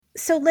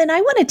So Lynn, I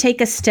want to take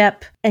a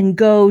step and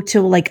go to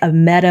like a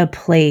meta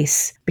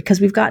place because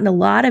we've gotten a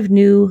lot of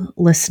new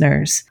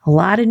listeners, a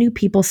lot of new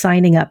people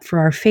signing up for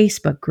our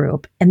Facebook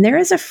group. And there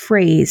is a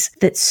phrase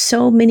that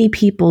so many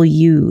people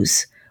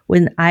use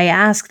when I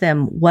ask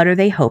them, what are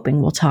they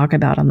hoping we'll talk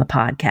about on the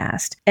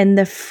podcast? And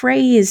the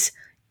phrase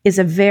is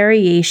a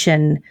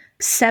variation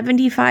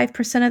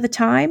 75% of the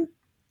time.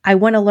 I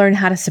want to learn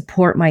how to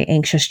support my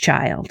anxious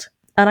child.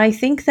 And I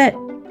think that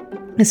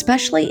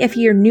especially if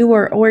you're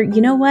newer, or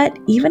you know what,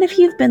 even if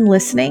you've been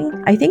listening,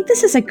 I think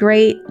this is a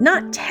great,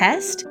 not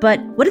test,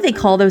 but what do they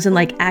call those in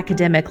like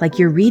academic, like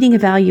your reading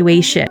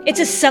evaluation?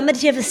 It's a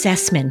summative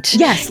assessment.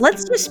 Yes,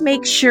 let's just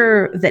make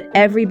sure that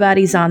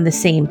everybody's on the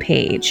same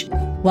page.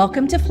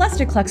 Welcome to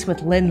Flusterclux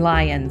with Lynn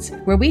Lyons,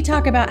 where we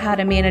talk about how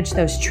to manage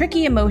those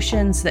tricky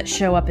emotions that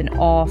show up in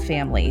all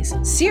families.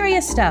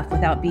 Serious stuff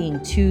without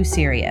being too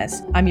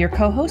serious. I'm your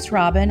co-host,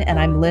 Robin, and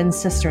I'm Lynn's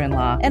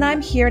sister-in-law, and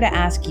I'm here to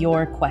ask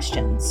your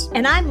questions.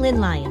 And I'm Lynn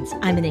Lyons.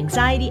 I'm an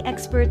anxiety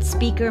expert,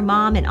 speaker,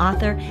 mom, and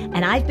author,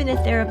 and I've been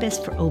a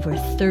therapist for over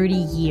 30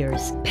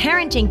 years.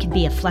 Parenting can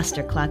be a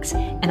flusterclux,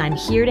 and I'm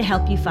here to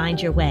help you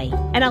find your way.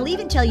 And I'll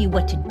even tell you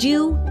what to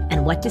do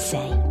and what to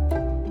say.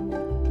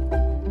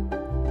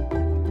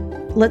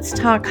 Let's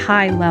talk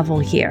high level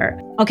here.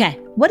 Okay.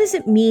 What does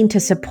it mean to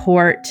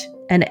support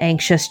an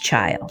anxious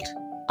child?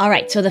 All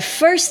right. So the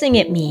first thing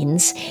it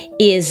means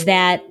is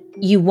that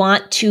you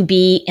want to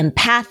be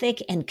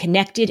empathic and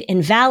connected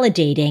and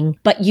validating,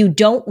 but you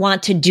don't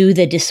want to do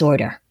the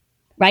disorder,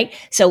 right?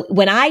 So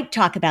when I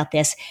talk about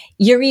this,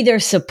 you're either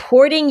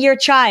supporting your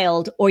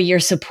child or you're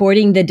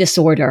supporting the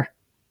disorder.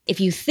 If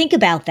you think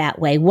about that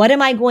way, what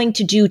am I going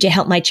to do to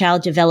help my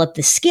child develop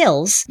the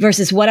skills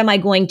versus what am I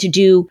going to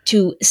do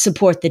to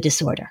support the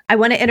disorder? I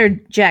want to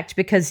interject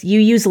because you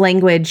use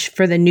language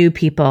for the new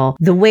people.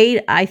 The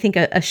way I think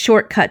a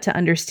shortcut to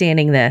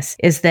understanding this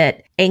is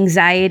that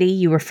anxiety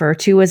you refer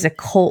to as a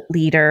cult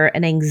leader,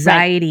 and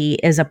anxiety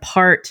is a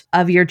part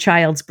of your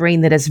child's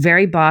brain that is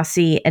very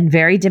bossy and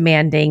very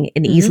demanding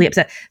and easily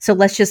upset. So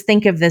let's just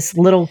think of this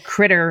little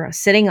critter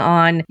sitting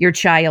on your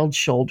child's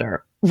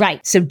shoulder.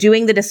 Right. So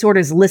doing the disorder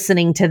is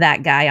listening to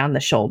that guy on the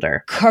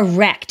shoulder.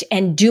 Correct.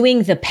 And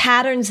doing the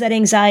patterns that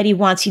anxiety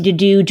wants you to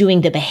do, doing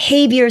the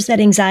behaviors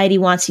that anxiety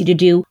wants you to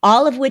do,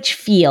 all of which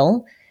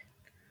feel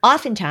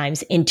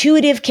oftentimes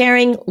intuitive,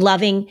 caring,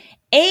 loving,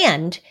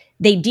 and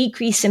they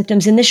decrease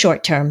symptoms in the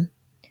short term,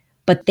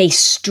 but they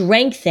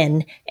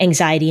strengthen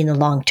anxiety in the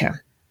long term.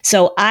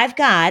 So I've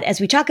got,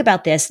 as we talk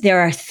about this, there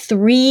are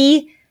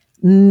three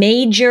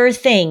major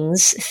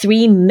things,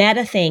 three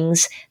meta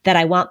things that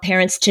I want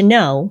parents to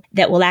know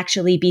that will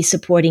actually be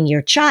supporting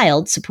your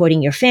child,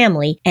 supporting your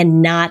family,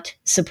 and not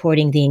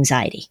supporting the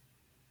anxiety.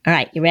 All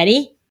right, you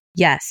ready?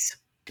 Yes.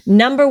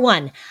 Number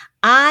one,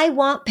 I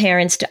want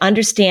parents to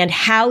understand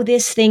how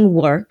this thing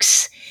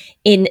works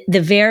in the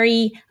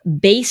very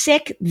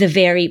basic, the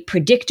very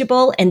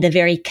predictable, and the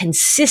very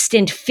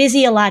consistent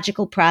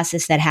physiological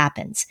process that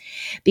happens.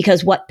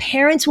 Because what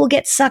parents will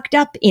get sucked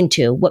up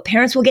into, what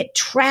parents will get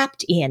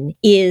trapped in,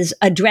 is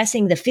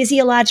addressing the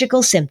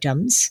physiological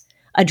symptoms,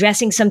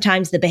 addressing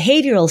sometimes the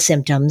behavioral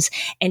symptoms,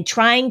 and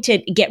trying to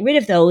get rid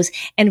of those,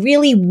 and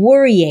really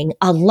worrying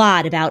a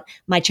lot about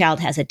my child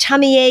has a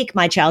tummy ache,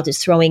 my child is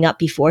throwing up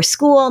before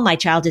school, my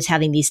child is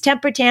having these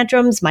temper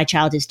tantrums, my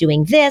child is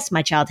doing this,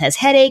 my child has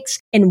headaches.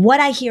 And what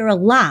I hear a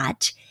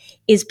lot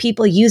is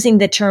people using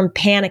the term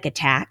panic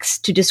attacks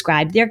to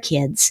describe their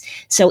kids.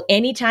 So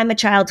anytime a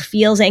child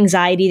feels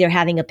anxiety, they're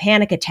having a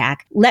panic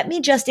attack. Let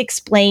me just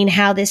explain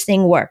how this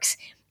thing works.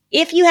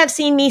 If you have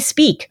seen me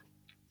speak,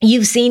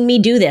 you've seen me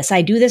do this.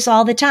 I do this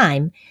all the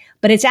time,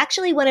 but it's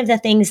actually one of the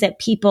things that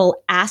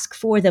people ask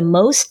for the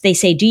most. They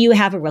say, do you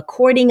have a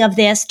recording of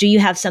this? Do you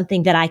have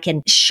something that I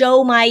can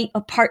show my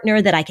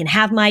partner, that I can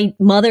have my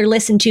mother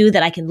listen to,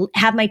 that I can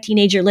have my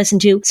teenager listen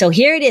to? So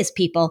here it is,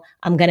 people.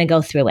 I'm going to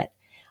go through it.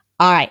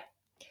 All right.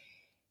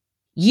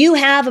 You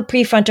have a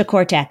prefrontal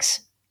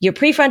cortex. Your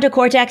prefrontal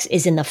cortex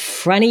is in the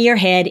front of your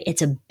head.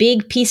 It's a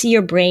big piece of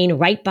your brain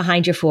right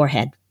behind your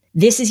forehead.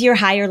 This is your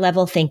higher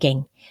level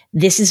thinking.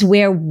 This is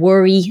where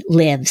worry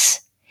lives.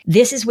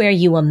 This is where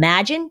you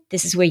imagine.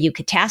 This is where you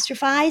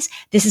catastrophize.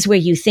 This is where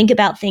you think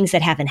about things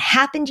that haven't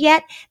happened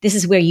yet. This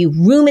is where you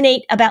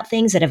ruminate about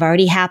things that have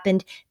already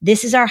happened.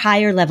 This is our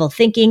higher level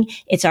thinking.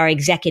 It's our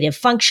executive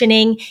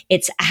functioning.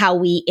 It's how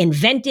we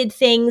invented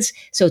things.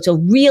 So it's a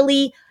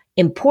really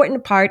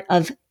important part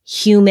of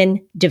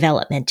human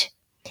development.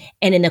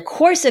 And in the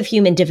course of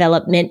human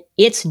development,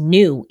 it's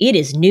new. It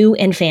is new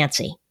and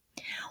fancy.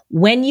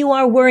 When you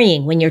are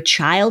worrying, when your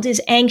child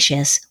is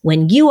anxious,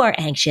 when you are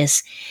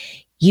anxious,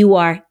 you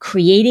are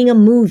creating a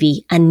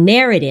movie, a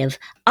narrative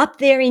up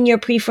there in your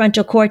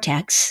prefrontal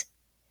cortex.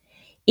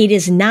 It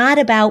is not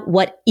about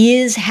what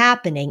is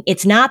happening.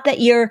 It's not that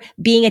you're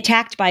being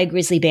attacked by a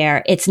grizzly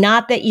bear. It's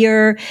not that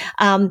you're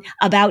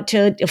about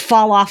to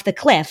fall off the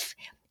cliff.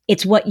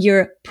 It's what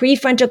your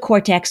prefrontal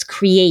cortex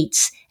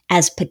creates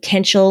as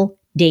potential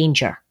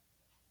danger.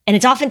 And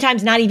it's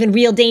oftentimes not even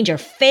real danger.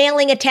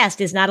 Failing a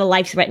test is not a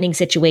life-threatening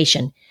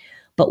situation.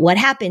 But what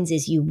happens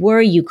is you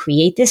worry, you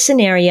create this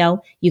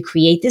scenario, you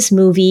create this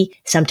movie.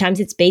 Sometimes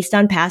it's based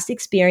on past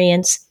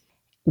experience.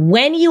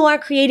 When you are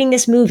creating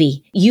this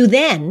movie, you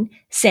then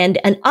send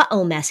an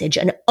uh-oh message,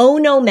 an oh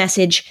no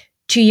message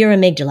to your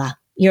amygdala.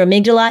 Your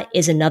amygdala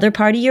is another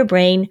part of your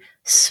brain,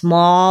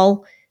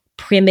 small,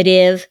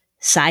 primitive,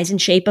 size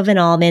and shape of an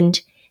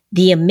almond.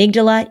 The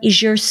amygdala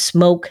is your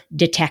smoke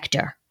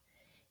detector.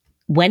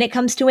 When it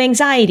comes to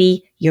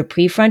anxiety, your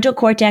prefrontal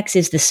cortex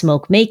is the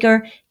smoke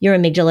maker, your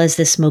amygdala is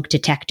the smoke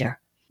detector.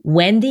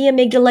 When the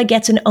amygdala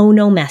gets an oh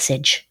no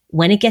message,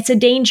 when it gets a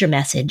danger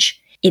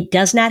message, it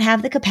does not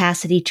have the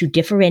capacity to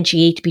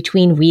differentiate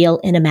between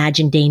real and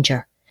imagined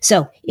danger.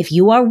 So if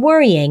you are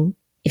worrying,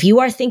 if you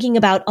are thinking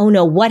about, oh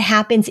no, what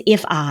happens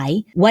if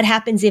what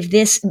happens if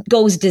this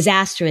goes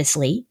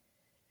disastrously?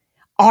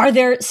 Are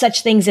there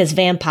such things as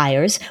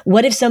vampires?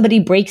 What if somebody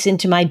breaks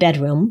into my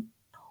bedroom?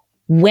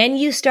 When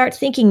you start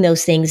thinking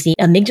those things, the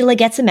amygdala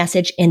gets a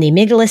message and the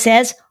amygdala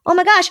says, oh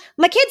my gosh,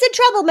 my kid's in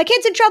trouble. My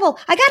kid's in trouble.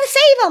 I gotta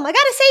save him. I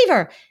gotta save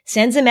her.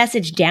 Sends a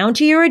message down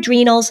to your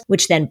adrenals,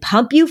 which then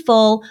pump you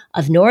full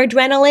of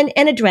noradrenaline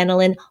and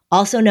adrenaline,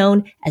 also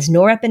known as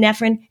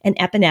norepinephrine and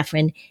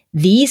epinephrine.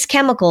 These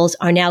chemicals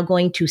are now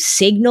going to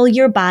signal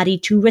your body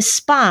to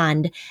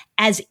respond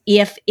as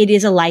if it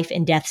is a life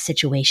and death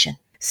situation.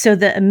 So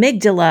the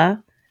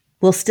amygdala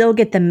will still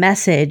get the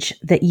message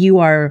that you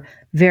are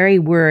very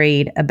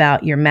worried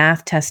about your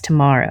math test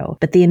tomorrow,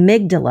 but the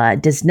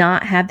amygdala does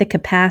not have the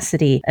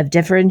capacity of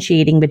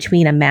differentiating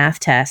between a math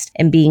test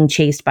and being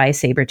chased by a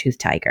saber-toothed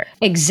tiger.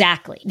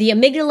 Exactly. The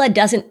amygdala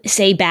doesn't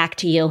say back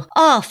to you,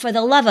 oh, for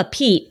the love of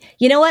Pete,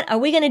 you know what? Are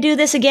we going to do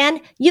this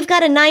again? You've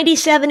got a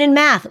 97 in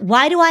math.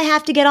 Why do I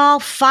have to get all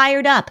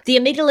fired up? The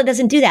amygdala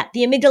doesn't do that.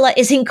 The amygdala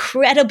is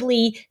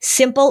incredibly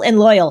simple and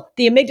loyal.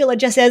 The amygdala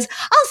just says,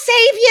 I'll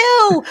save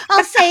you.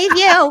 I'll save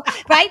you.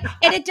 Right?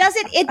 And it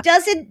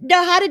doesn't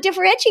know how to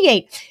differentiate.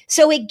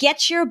 So it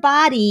gets your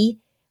body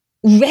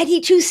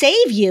ready to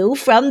save you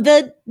from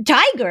the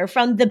tiger,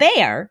 from the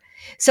bear.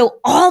 So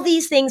all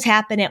these things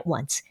happen at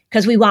once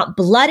because we want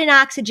blood and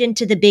oxygen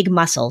to the big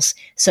muscles.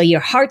 So your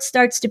heart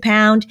starts to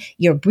pound,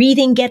 your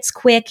breathing gets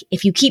quick.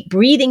 If you keep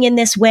breathing in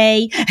this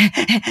way,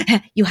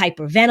 you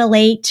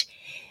hyperventilate.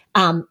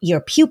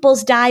 Your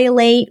pupils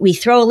dilate. We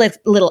throw a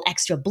little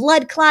extra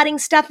blood clotting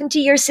stuff into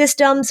your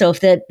system. So if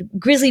the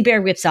grizzly bear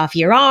rips off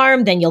your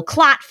arm, then you'll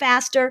clot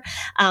faster.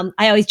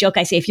 I always joke,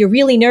 I say, if you're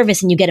really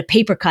nervous and you get a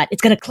paper cut,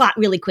 it's going to clot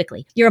really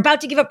quickly. You're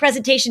about to give a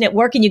presentation at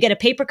work and you get a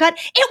paper cut,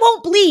 it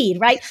won't bleed,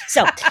 right?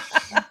 So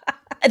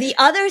the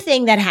other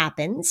thing that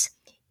happens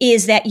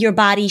is that your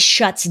body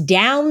shuts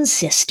down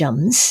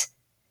systems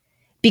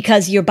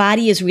because your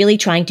body is really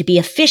trying to be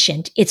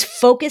efficient. It's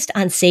focused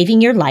on saving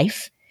your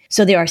life.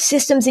 So there are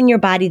systems in your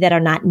body that are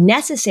not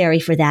necessary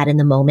for that in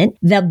the moment.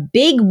 The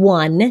big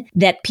one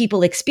that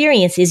people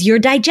experience is your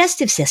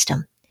digestive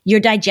system. Your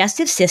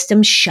digestive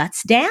system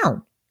shuts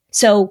down.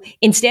 So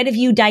instead of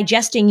you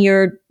digesting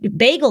your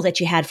bagel that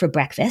you had for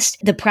breakfast,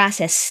 the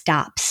process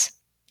stops.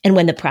 And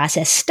when the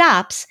process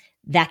stops,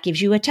 that gives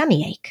you a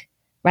tummy ache,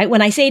 right?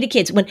 When I say to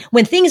kids,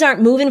 when things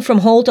aren't moving from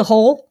hole to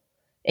hole,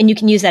 and you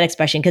can use that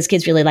expression because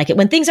kids really like it.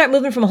 When things aren't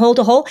moving from hole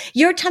to hole,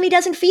 your tummy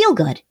doesn't feel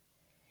good.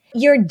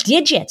 Your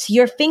digits,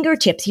 your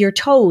fingertips, your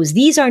toes,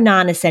 these are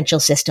non-essential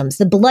systems.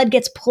 The blood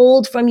gets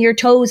pulled from your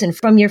toes and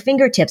from your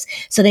fingertips,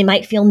 so they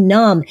might feel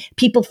numb.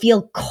 People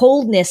feel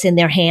coldness in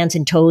their hands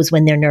and toes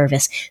when they're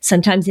nervous,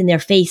 sometimes in their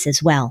face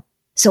as well.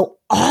 So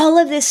all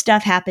of this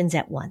stuff happens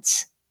at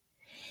once.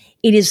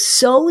 It is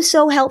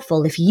so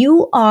helpful if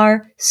you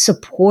are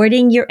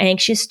supporting your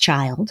anxious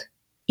child.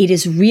 It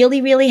is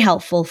really, really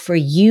helpful for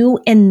you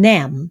and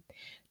them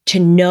to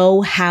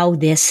know how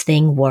this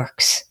thing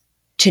works.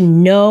 To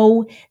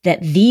know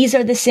that these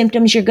are the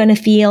symptoms you're going to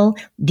feel.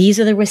 These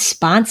are the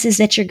responses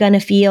that you're going to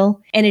feel.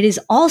 And it is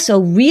also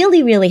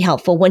really, really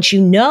helpful once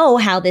you know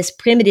how this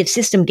primitive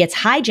system gets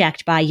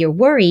hijacked by your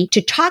worry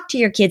to talk to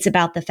your kids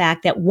about the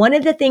fact that one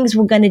of the things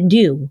we're going to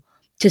do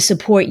to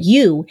support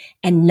you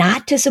and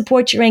not to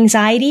support your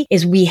anxiety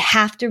is we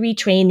have to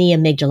retrain the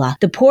amygdala.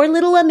 The poor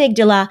little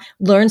amygdala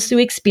learns through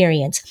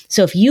experience.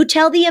 So if you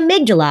tell the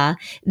amygdala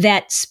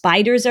that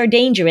spiders are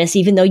dangerous,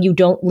 even though you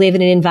don't live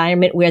in an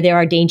environment where there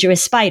are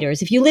dangerous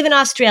spiders, if you live in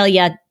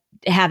Australia,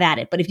 have at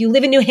it. But if you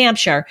live in New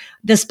Hampshire,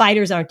 the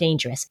spiders aren't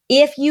dangerous.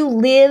 If you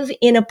live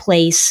in a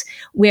place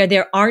where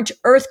there aren't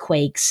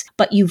earthquakes,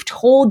 but you've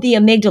told the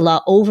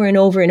amygdala over and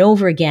over and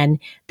over again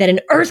that an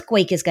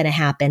earthquake is going to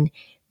happen,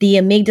 the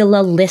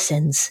amygdala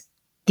listens.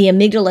 The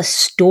amygdala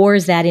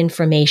stores that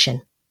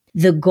information.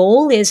 The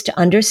goal is to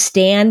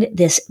understand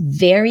this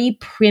very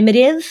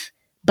primitive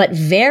but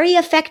very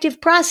effective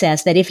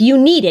process that if you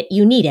need it,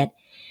 you need it.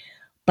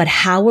 But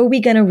how are we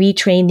going to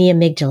retrain the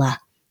amygdala?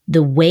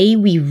 The way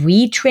we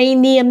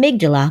retrain the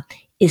amygdala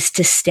is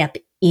to step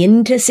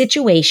into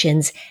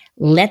situations,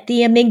 let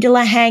the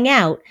amygdala hang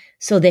out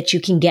so that you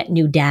can get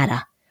new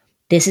data.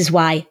 This is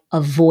why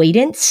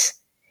avoidance,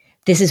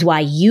 This is why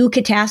you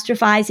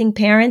catastrophizing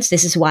parents,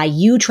 this is why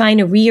you trying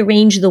to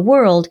rearrange the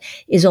world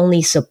is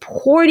only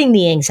supporting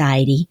the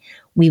anxiety.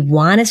 We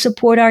want to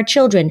support our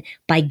children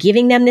by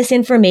giving them this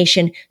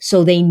information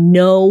so they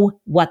know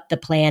what the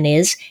plan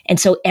is. And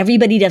so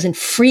everybody doesn't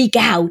freak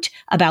out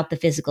about the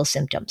physical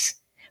symptoms.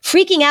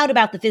 Freaking out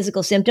about the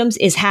physical symptoms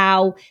is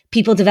how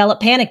people develop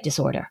panic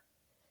disorder.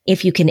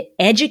 If you can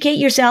educate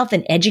yourself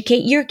and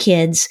educate your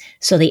kids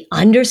so they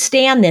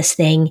understand this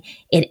thing,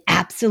 it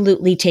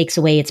absolutely takes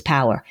away its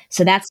power.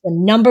 So that's the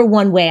number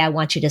one way I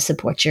want you to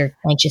support your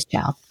anxious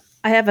child.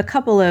 I have a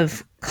couple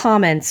of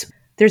comments.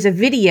 There's a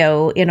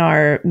video in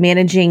our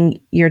Managing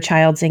Your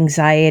Child's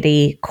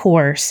Anxiety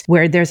course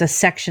where there's a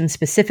section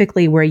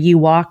specifically where you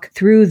walk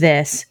through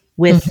this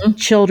with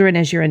children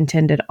as your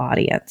intended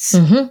audience.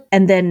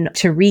 And then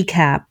to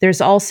recap, there's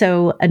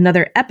also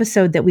another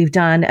episode that we've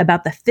done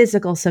about the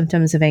physical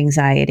symptoms of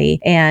anxiety.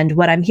 And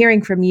what I'm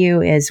hearing from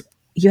you is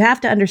you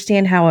have to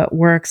understand how it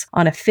works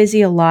on a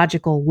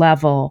physiological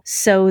level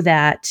so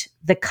that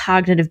the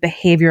cognitive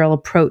behavioral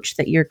approach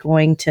that you're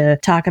going to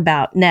talk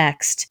about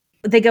next,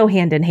 they go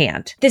hand in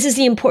hand. This is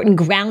the important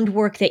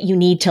groundwork that you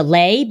need to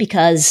lay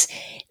because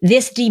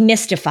this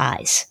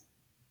demystifies.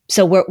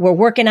 So we're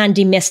working on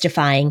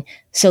demystifying.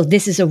 So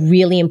this is a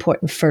really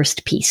important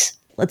first piece.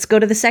 Let's go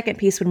to the second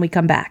piece when we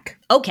come back.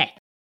 Okay.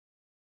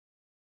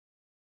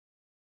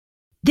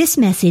 This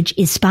message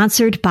is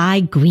sponsored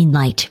by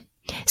Greenlight.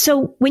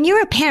 So when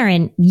you're a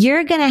parent,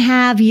 you're going to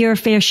have your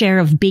fair share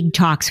of big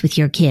talks with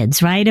your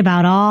kids, right?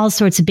 About all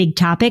sorts of big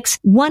topics.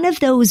 One of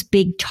those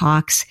big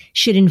talks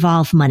should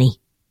involve money.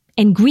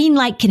 And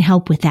Greenlight can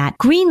help with that.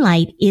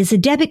 Greenlight is a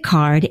debit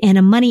card and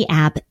a money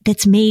app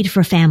that's made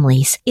for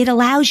families. It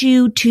allows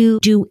you to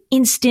do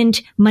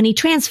instant money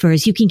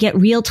transfers. You can get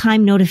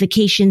real-time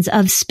notifications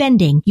of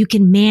spending. You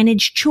can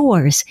manage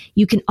chores.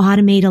 You can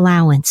automate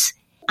allowance.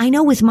 I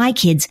know with my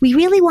kids, we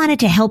really wanted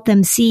to help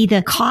them see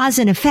the cause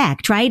and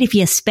effect, right? If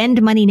you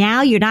spend money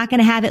now, you're not going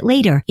to have it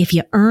later. If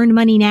you earn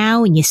money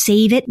now and you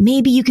save it,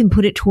 maybe you can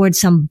put it towards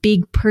some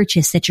big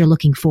purchase that you're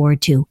looking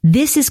forward to.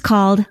 This is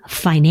called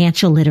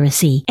financial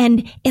literacy,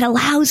 and it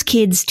allows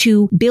kids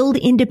to build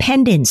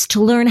independence,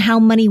 to learn how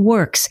money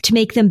works, to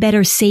make them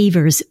better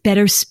savers,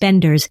 better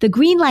spenders. The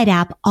Greenlight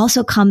app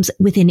also comes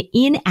with an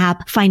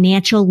in-app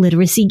financial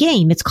literacy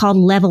game. It's called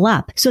Level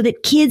Up, so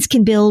that kids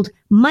can build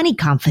money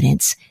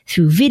confidence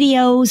through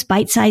videos,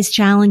 bite-sized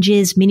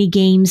challenges, mini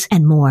games,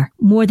 and more.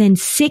 More than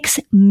 6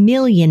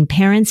 million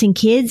parents and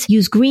kids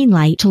use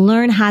Greenlight to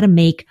learn how to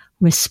make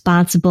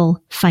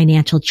responsible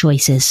financial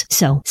choices.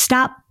 So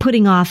stop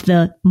putting off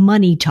the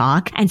money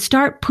talk and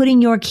start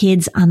putting your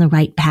kids on the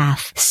right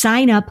path.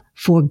 Sign up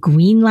for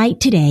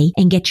Greenlight today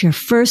and get your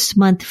first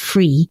month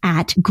free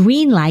at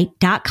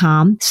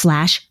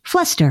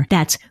greenlight.com/fluster.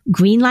 That's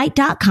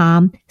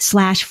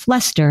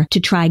greenlight.com/fluster to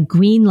try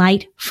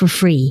Greenlight for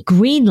free.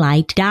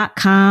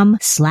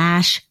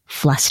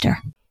 Greenlight.com/fluster.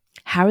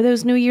 How are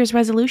those New Year's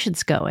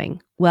resolutions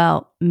going?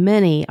 Well,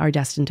 many are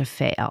destined to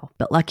fail.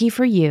 But lucky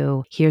for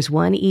you, here's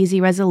one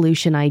easy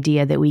resolution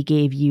idea that we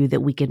gave you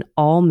that we can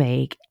all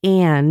make,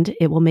 and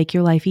it will make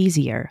your life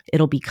easier.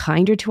 It'll be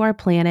kinder to our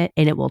planet,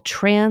 and it will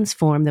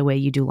transform the way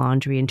you do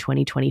laundry in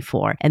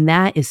 2024. And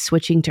that is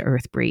switching to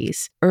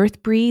EarthBreeze.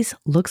 EarthBreeze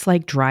looks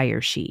like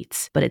dryer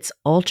sheets, but it's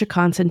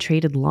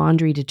ultra-concentrated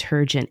laundry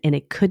detergent, and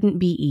it couldn't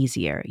be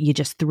easier. You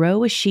just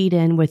throw a sheet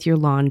in with your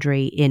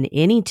laundry in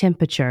any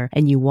temperature,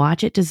 and you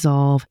watch it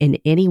dissolve in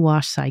any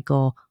wash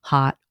cycle,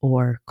 hot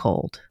or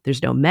cold.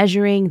 There's no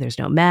measuring, there's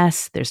no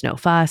mess, there's no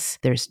fuss,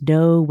 there's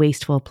no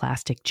wasteful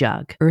plastic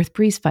jug.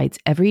 EarthBreeze fights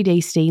everyday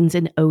stains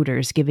and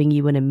odors, giving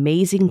you an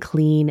amazing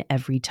clean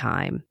every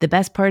time. The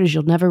best part is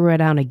you'll never run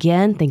out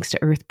again thanks to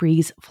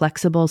EarthBreeze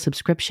flexible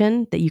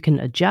subscription that you can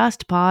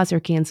adjust, pause,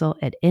 or cancel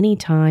at any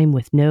time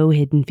with no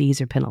hidden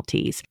fees or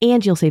penalties.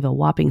 And you'll save a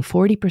whopping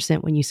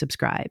 40% when you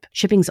subscribe.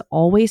 Shipping's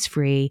always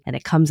free, and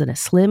it comes in a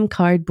slim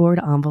cardboard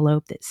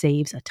envelope that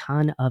saves a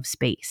ton of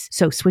space.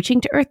 So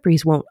switching to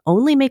EarthBreeze won't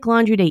only make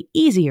laundry day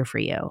easier for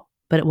you,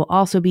 but it will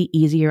also be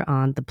easier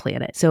on the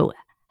planet. So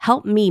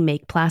help me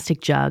make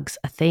plastic jugs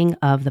a thing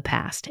of the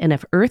past. And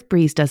if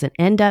EarthBreeze doesn't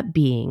end up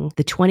being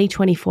the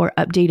 2024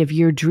 update of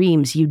your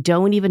dreams, you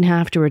don't even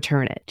have to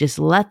return it. Just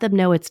let them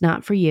know it's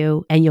not for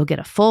you, and you'll get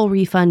a full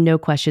refund, no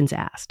questions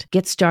asked.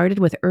 Get started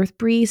with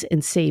EarthBreeze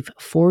and save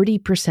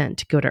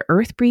 40%. Go to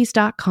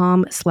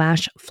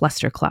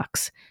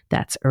earthbreeze.com/flusterclux.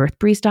 That's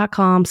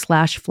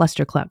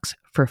earthbreeze.com/flusterclux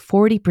for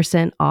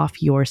 40%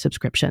 off your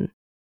subscription.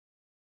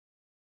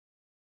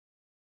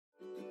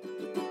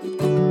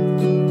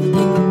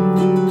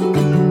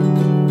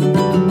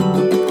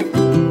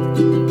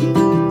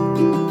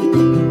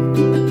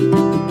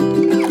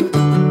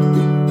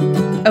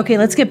 Okay,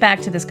 let's get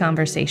back to this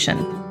conversation.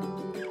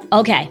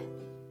 Okay.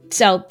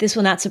 So this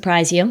will not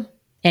surprise you,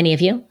 any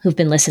of you who've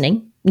been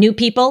listening. New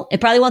people, it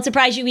probably won't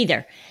surprise you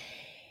either.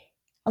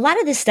 A lot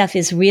of this stuff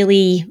is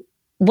really,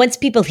 once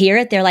people hear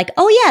it, they're like,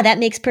 oh yeah, that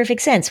makes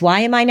perfect sense.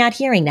 Why am I not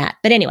hearing that?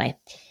 But anyway,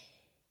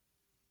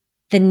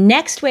 The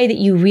next way that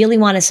you really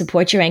want to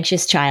support your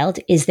anxious child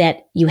is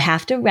that you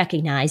have to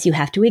recognize, you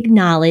have to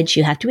acknowledge,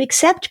 you have to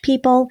accept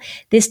people.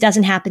 This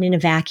doesn't happen in a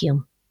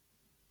vacuum.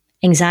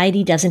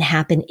 Anxiety doesn't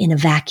happen in a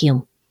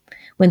vacuum.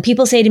 When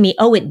people say to me,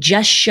 oh, it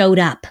just showed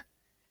up.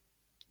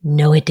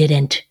 No, it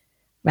didn't,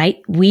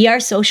 right? We are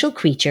social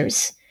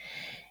creatures.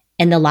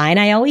 And the line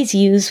I always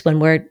use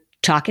when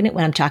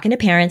I'm talking to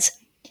parents,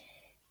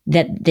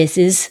 that this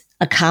is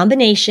a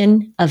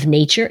combination of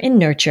nature and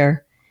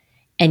nurture.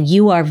 And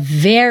you are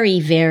very,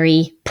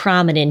 very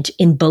prominent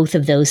in both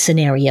of those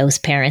scenarios,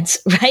 parents,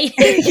 right?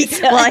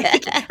 Well,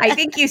 I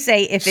think you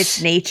say if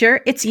it's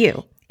nature, it's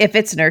you. If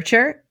it's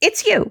nurture,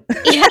 it's you.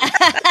 Yeah.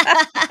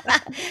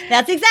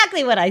 That's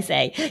exactly what I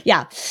say.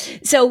 Yeah.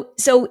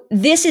 So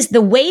this is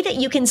the way that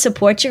you can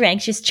support your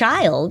anxious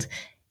child.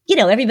 You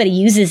know, everybody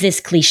uses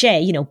this cliche,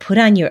 you know, put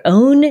on your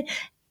own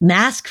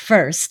mask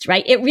first,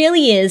 right? It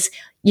really is,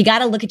 you got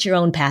to look at your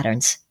own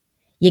patterns.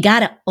 You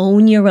got to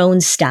own your own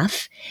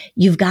stuff.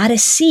 You've got to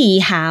see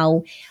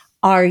how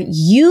are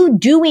you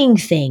doing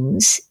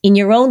things in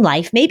your own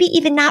life, maybe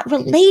even not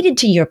related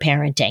to your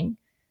parenting,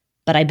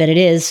 but I bet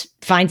it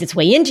finds its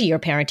way into your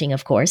parenting,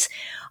 of course.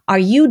 Are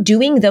you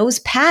doing those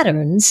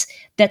patterns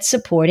that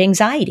support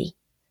anxiety?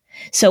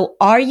 So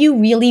are you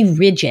really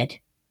rigid?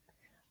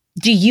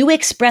 Do you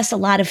express a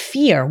lot of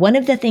fear? One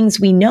of the things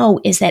we know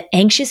is that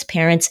anxious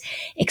parents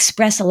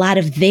express a lot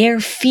of their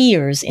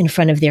fears in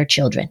front of their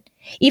children.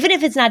 Even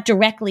if it's not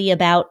directly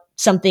about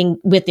something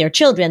with their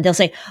children, they'll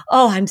say,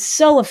 oh, I'm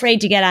so afraid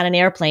to get on an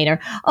airplane, or,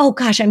 oh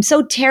gosh, I'm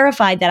so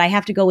terrified that I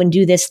have to go and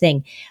do this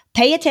thing.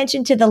 Pay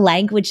attention to the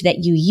language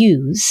that you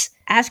use.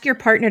 Ask your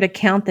partner to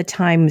count the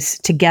times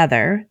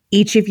together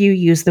each of you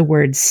use the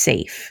word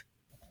safe.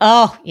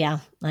 Oh, yeah,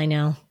 I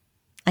know.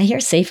 I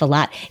hear safe a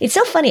lot. It's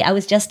so funny. I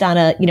was just on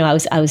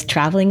I was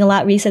traveling a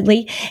lot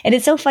recently, and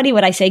it's so funny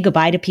when I say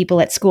goodbye to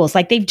people at schools.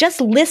 Like, they've just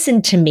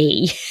listened to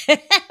me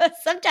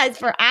sometimes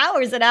for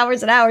hours and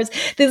hours and hours.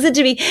 They listen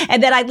to me,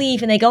 and then I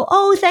leave and they go,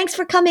 oh, thanks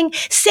for coming.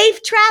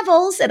 Safe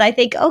travels. And I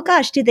think, oh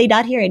gosh, did they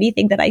not hear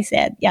anything that I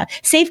said? Yeah.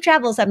 Safe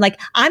travels. I'm like,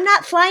 I'm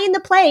not flying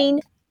the plane.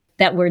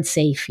 That word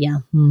safe. Yeah.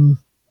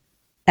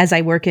 As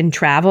I work in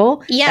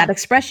travel, that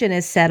expression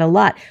is said a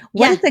lot.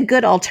 What is a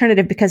good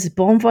alternative? Because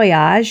bon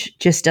voyage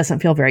just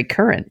doesn't feel very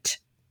current.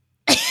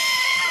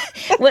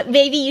 Well,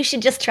 maybe you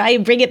should just try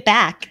and bring it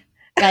back,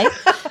 right?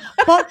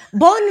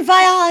 Bon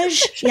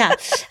voyage. Yeah.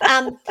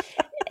 I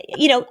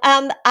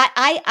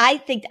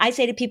think I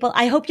say to people,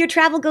 I hope your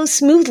travel goes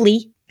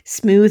smoothly.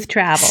 Smooth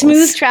travels.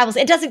 Smooth travels.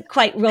 It doesn't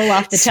quite roll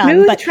off the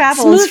tongue. Smooth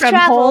travels from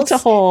hole to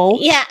hole.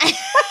 Yeah.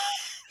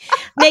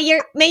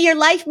 May your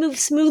life move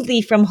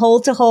smoothly from hole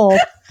to hole.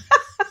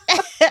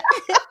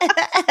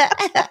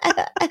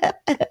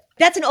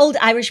 That's an old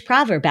Irish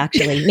proverb,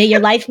 actually. May your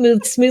life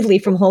move smoothly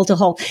from hole to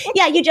hole.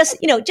 Yeah, you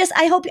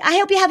I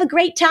hope you have a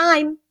great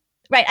time.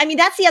 Right. I mean,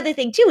 that's the other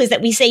thing too, is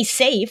that we say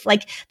safe,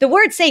 like the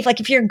word safe, like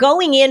if you're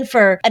going in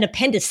for an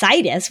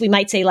appendicitis, we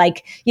might say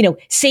like,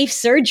 safe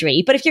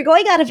surgery. But if you're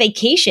going on a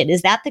vacation,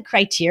 is that the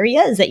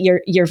criteria? Is that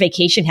your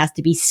vacation has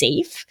to be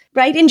safe,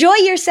 right? Enjoy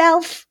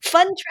yourself,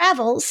 fun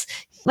travels.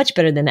 Much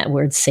better than that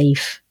word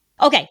safe.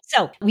 Okay,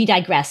 so we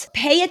digress.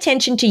 Pay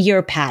attention to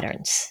your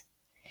patterns.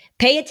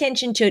 Pay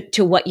attention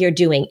to what you're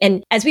doing.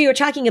 And as we were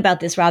talking about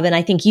this, Robin,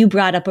 I think you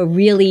brought up a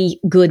really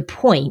good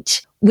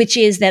point, which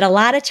is that a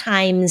lot of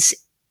times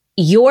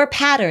your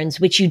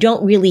patterns, which you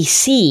don't really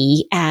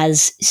see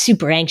as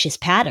super anxious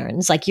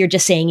patterns, like you're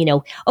just saying,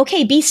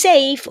 okay, be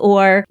safe,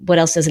 or what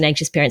else does an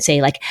anxious parent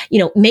say? Like,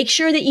 make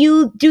sure that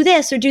you do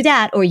this or do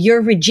that, or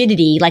your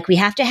rigidity, like we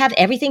have to have,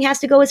 everything has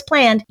to go as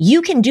planned.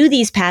 You can do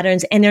these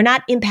patterns and they're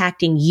not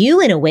impacting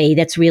you in a way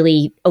that's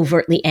really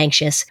overtly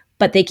anxious,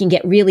 but they can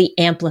get really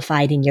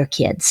amplified in your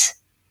kids.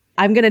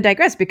 I'm going to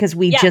digress because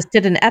we just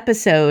did an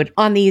episode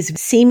on these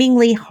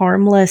seemingly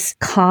harmless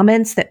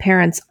comments that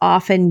parents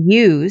often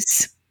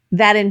use,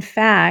 that in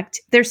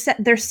fact,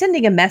 they're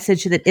sending a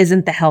message that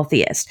isn't the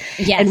healthiest.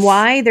 Yes. And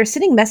why? They're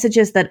sending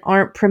messages that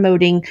aren't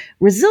promoting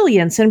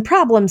resilience and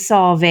problem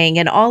solving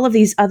and all of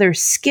these other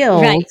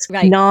skills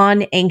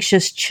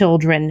non-anxious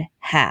children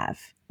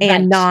have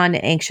and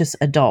non-anxious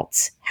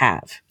adults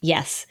have.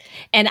 Yes.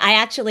 And I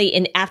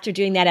actually, after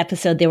doing that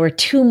episode, there were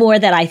two more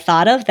that I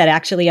thought of that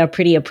actually are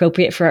pretty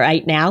appropriate for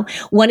right now.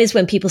 One is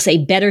when people say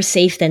better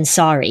safe than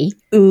sorry.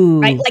 Ooh.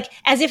 Right? Like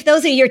as if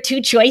those are your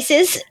two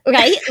choices,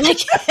 right? Like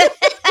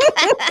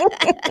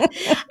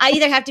I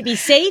either have to be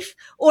safe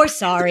or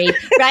sorry,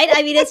 right?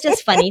 I mean, it's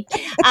just funny.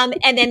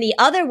 And then the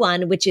other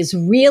one, which is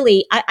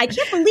really, I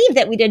can't believe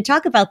that we didn't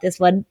talk about this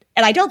one.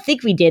 And I don't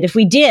think we did. If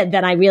we did,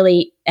 then I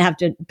really have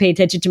to pay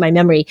attention to my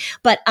memory.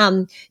 But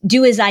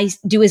do as I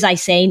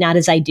say, not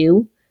as I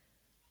do.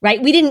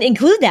 Right? We didn't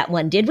include that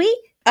one, did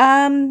we?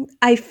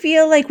 I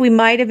feel like we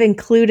might have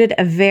included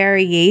a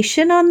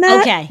variation on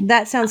that. Okay.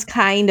 That sounds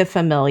kind of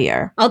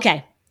familiar.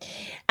 Okay.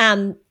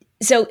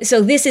 So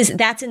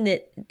that's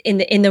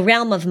in the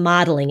realm of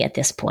modeling at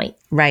this point.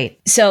 Right.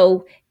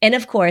 So, and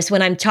of course,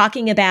 when I'm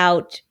talking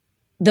about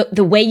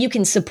the way you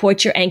can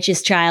support your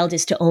anxious child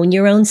is to own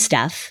your own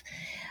stuff.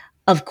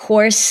 Of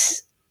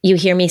course, You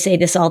hear me say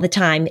this all the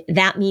time.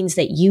 That means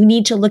that you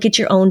need to look at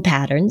your own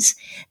patterns,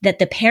 that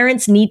the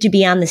parents need to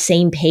be on the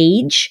same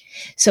page.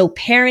 So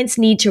parents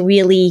need to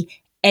really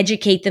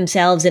educate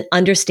themselves and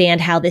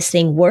understand how this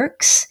thing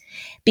works,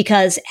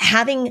 because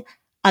having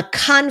a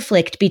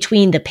conflict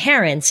between the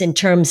parents in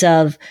terms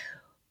of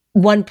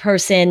one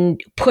person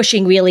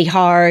pushing really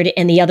hard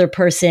and the other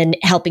person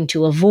helping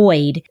to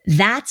avoid,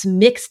 that's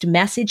mixed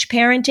message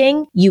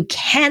parenting. You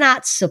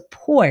cannot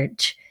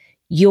support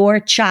your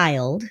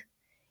child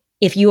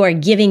if you are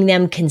giving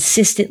them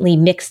consistently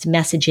mixed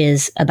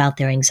messages about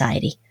their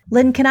anxiety.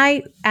 Lynn, can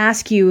I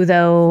ask you,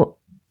 though,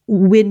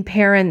 when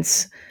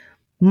parents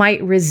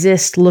might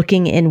resist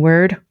looking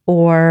inward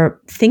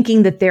or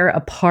thinking that they're a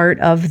part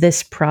of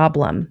this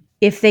problem,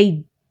 if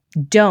they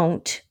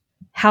don't,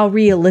 how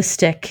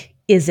realistic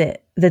is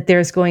it that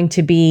there's going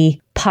to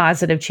be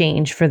positive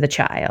change for the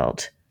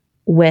child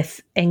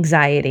with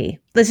anxiety?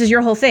 This is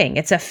your whole thing.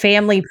 It's a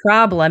family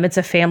problem. It's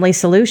a family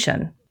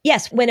solution.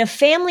 Yes, when a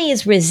family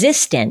is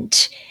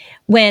resistant,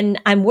 when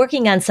I'm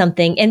working on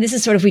something, and this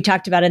is sort of, we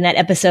talked about in that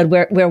episode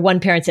where one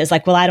parent says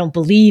like, well, I don't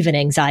believe in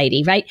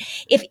anxiety, right?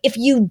 If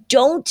you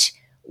don't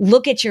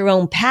look at your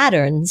own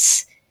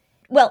patterns,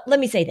 well, let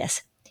me say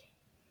this.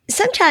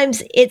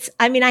 Sometimes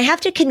I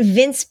have to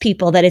convince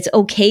people that it's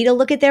okay to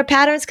look at their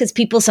patterns, because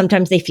people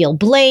sometimes they feel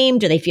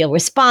blamed or they feel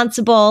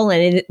responsible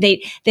and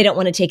they don't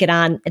want to take it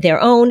on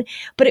their own.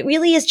 But it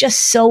really is just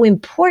so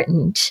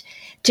important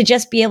to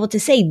just be able to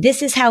say,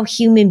 this is how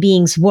human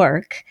beings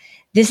work.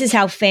 This is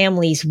how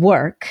families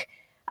work.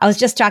 I was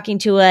just talking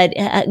to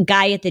a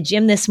guy at the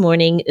gym this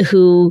morning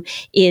who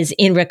is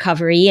in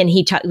recovery, and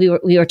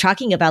we were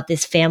talking about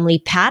this family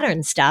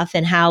pattern stuff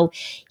and how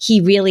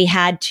he really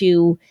had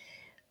to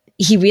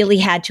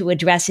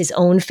address his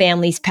own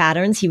family's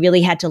patterns. He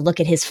really had to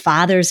look at his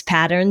father's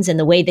patterns and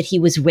the way that he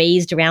was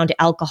raised around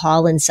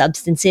alcohol and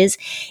substances.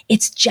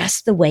 It's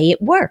just the way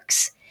it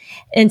works.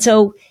 And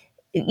so,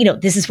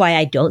 this is why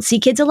I don't see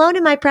kids alone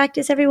in my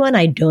practice, everyone.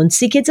 I don't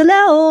see kids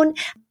alone.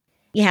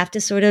 You have to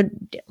sort of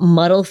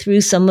muddle through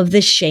some of the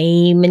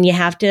shame, and you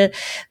have to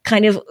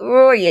kind of,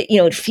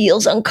 it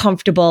feels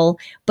uncomfortable,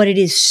 but it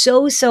is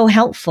so, so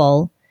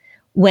helpful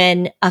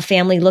when a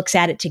family looks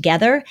at it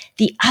together.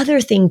 The other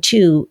thing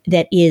too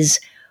that is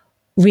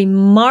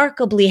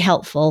remarkably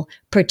helpful,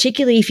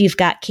 particularly if you've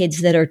got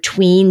kids that are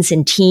tweens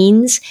and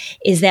teens,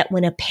 is that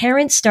when a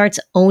parent starts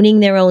owning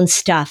their own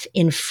stuff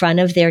in front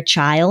of their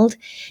child,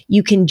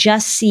 you can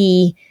just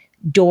see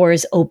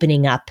doors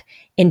opening up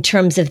in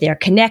terms of their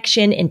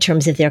connection, in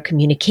terms of their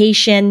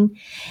communication,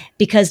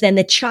 because then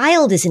the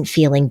child isn't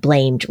feeling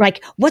blamed.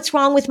 Like, what's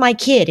wrong with my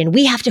kid? And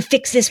we have to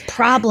fix this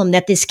problem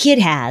that this kid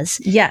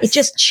has. Yes. It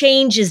just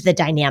changes the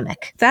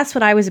dynamic. That's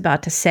what I was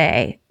about to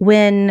say.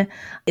 When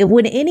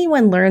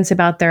anyone learns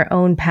about their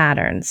own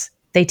patterns,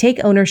 they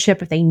take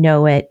ownership if they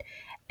know it,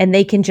 and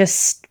they can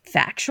just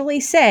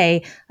factually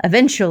say,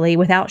 eventually,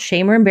 without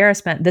shame or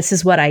embarrassment, this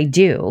is what I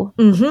do.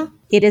 Mm-hmm.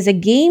 It is a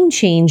game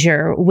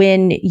changer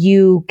when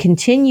you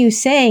continue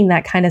saying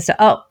that kind of stuff.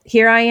 Oh,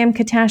 here I am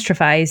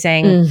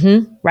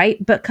catastrophizing,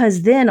 right?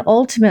 Because then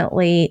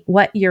ultimately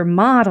what you're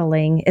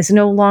modeling is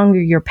no longer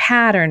your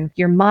pattern.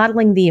 You're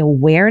modeling the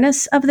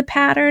awareness of the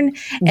pattern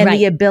and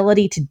the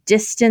ability to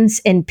distance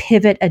and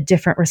pivot a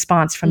different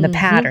response from the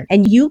pattern.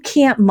 And you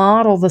can't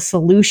model the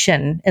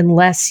solution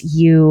unless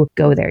you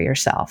go there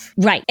yourself.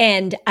 Right.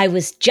 And I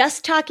was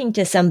just talking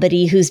to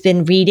somebody who's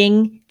been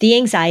reading The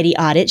Anxiety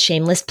Audit,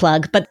 shameless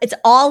plug, but it's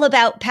all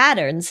about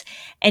patterns.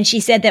 And she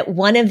said that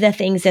one of the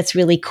things that's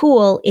really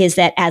cool is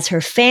that as her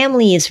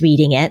family is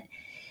reading it,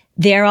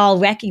 they're all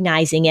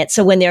recognizing it.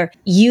 So when they're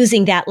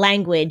using that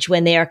language,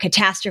 when they're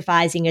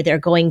catastrophizing or they're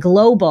going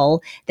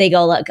global, they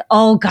go like,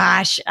 oh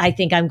gosh, I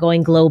think I'm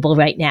going global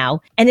right now.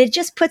 And it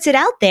just puts it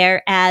out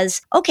there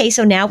as, okay,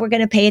 so now we're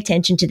going to pay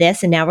attention to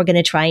this and now we're going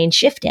to try and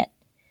shift it.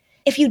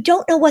 If you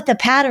don't know what the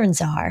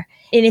patterns are,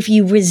 and if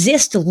you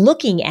resist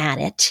looking at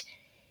it,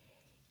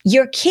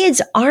 your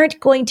kids aren't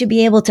going to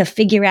be able to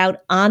figure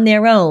out on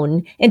their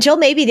own until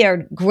maybe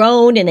they're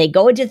grown and they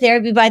go into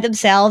therapy by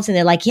themselves and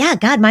they're like, yeah,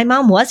 God, my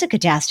mom was a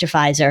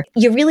catastrophizer.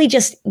 You're really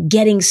just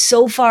getting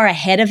so far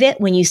ahead of it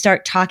when you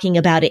start talking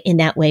about it in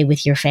that way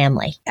with your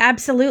family.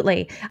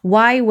 Absolutely.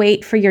 Why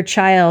wait for your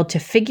child to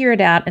figure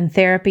it out in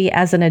therapy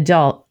as an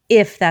adult,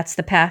 if that's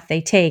the path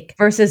they take,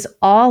 versus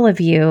all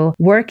of you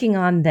working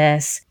on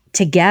this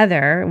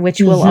together, which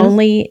will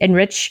only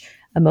enrich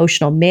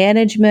emotional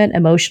management,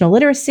 emotional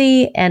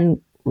literacy, and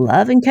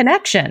love and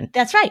connection.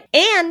 That's right.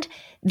 And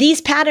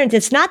these patterns,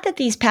 it's not that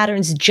these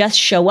patterns just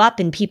show up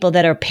in people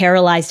that are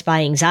paralyzed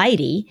by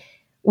anxiety.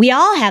 We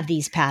all have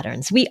these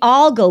patterns. We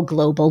all go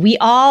global. We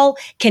all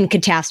can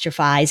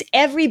catastrophize.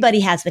 Everybody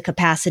has the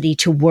capacity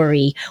to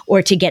worry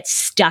or to get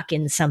stuck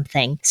in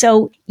something.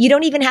 So you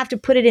don't even have to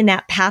put it in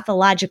that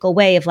pathological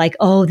way of like,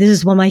 oh, this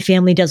is what my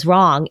family does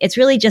wrong. It's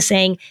really just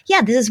saying,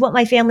 yeah, this is what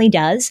my family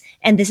does,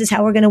 and this is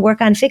how we're going to work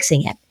on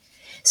fixing it.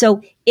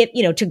 So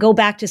to go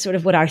back to sort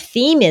of what our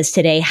theme is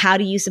today, how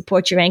do you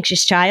support your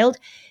anxious child?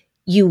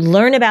 You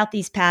learn about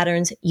these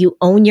patterns, you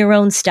own your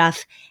own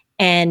stuff,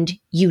 and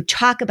you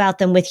talk about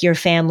them with your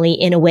family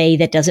in a way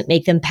that doesn't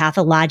make them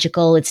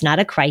pathological. It's not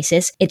a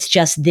crisis. It's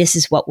just, this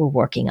is what we're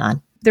working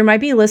on. There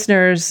might be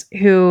listeners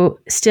who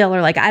still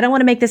are like, I don't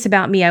want to make this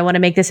about me. I want to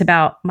make this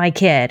about my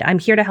kid. I'm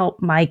here to help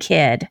my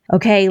kid.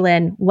 Okay,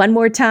 Lynn, one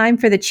more time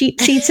for the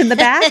cheap seats in the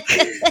back.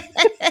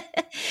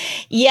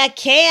 You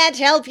can't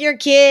help your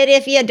kid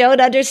if you don't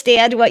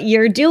understand what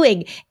you're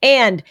doing.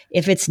 And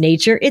if it's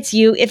nature, it's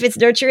you. If it's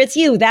nurture, it's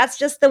you. That's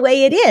just the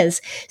way it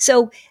is.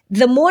 So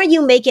the more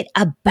you make it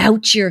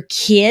about your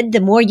kid,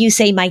 the more you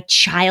say, my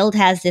child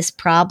has this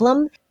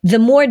problem, the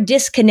more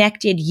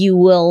disconnected you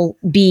will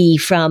be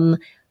from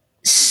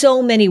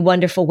so many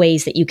wonderful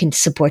ways that you can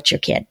support your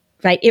kid,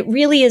 right? It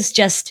really is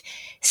just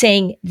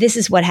saying, this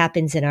is what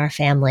happens in our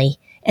family.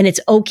 And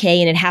it's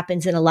okay. And it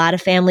happens in a lot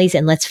of families.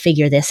 And let's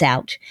figure this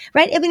out,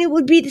 right? I mean, it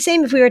would be the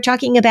same if we were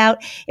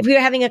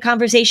having a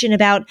conversation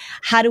about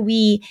how do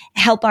we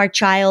help our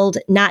child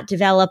not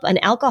develop an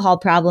alcohol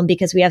problem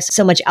because we have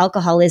so much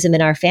alcoholism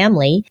in our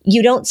family.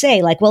 You don't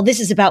say like, well, this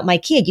is about my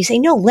kid. You say,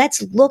 no,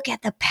 let's look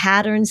at the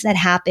patterns that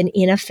happen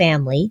in a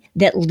family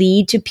that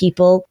lead to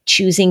people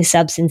choosing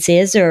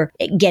substances or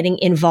getting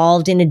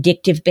involved in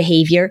addictive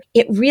behavior.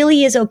 It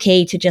really is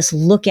okay to just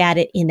look at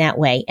it in that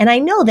way. And I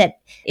know that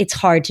it's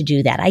hard to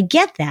do that. I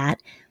get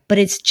that, but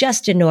it's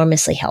just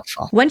enormously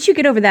helpful. Once you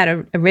get over that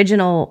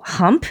original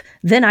hump,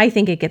 then I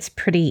think it gets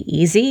pretty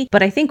easy.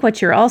 But I think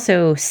what you're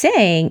also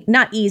saying,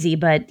 not easy,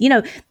 but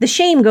the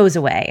shame goes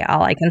away,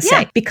 all I can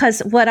say. Because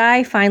what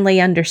I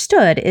finally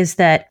understood is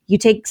that you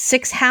take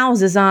 6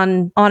 houses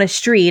on a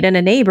street in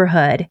a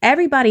neighborhood,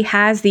 everybody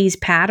has these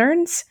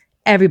patterns.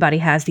 Everybody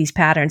has these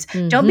patterns.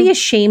 Mm-hmm. Don't be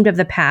ashamed of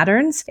the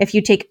patterns. If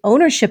you take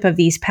ownership of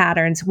these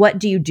patterns, what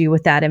do you do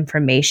with that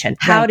information?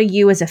 Right. How do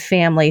you as a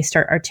family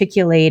start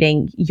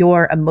articulating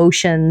your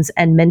emotions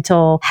and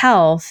mental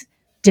health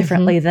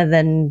differently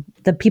than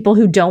the people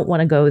who don't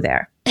want to go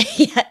there?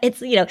 Yeah,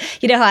 it's, you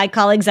know how I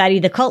call anxiety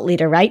the cult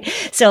leader, right?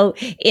 So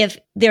if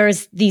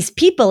there's these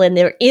people and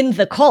they're in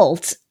the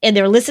cult and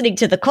they're listening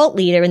to the cult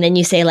leader, and then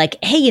you say like,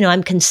 hey,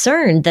 I'm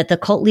concerned that the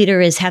cult leader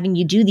is having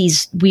you do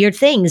these weird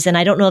things and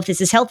I don't know if this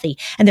is healthy.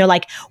 And they're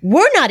like,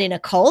 we're not in a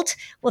cult.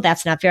 Well,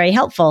 that's not very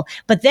helpful.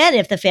 But then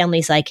if the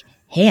family's like,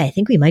 hey, I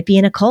think we might be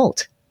in a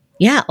cult.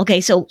 Yeah. Okay.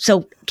 So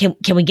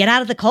can we get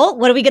out of the cult?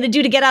 What are we going to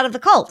do to get out of the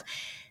cult?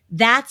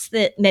 That's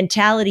the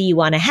mentality you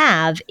want to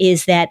have,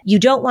 is that you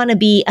don't want to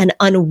be an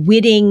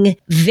unwitting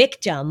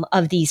victim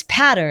of these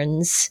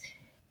patterns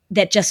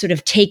that just sort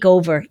of take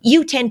over.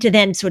 You tend to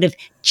then sort of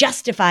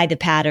justify the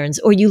patterns,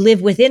 or you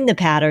live within the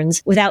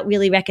patterns without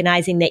really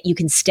recognizing that you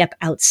can step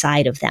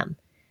outside of them.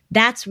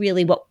 That's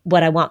really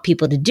what I want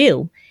people to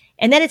do.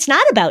 And then it's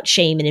not about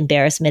shame and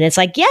embarrassment. It's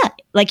like, yeah,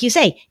 like you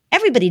say,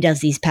 everybody does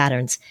these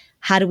patterns.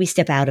 How do we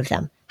step out of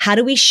them? How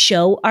do we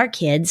show our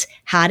kids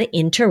how to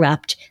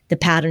interrupt the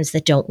patterns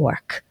that don't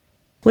work?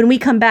 When we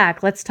come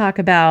back, let's talk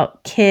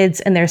about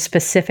kids and their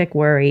specific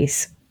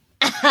worries.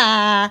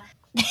 Oh,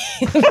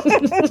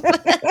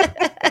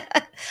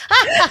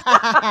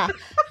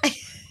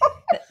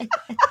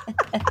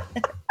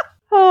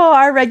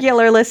 our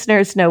regular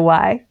listeners know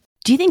why.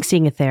 Do you think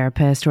seeing a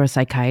therapist or a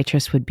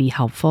psychiatrist would be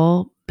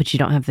helpful, but you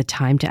don't have the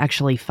time to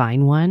actually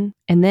find one?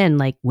 And then,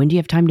 when do you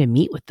have time to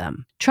meet with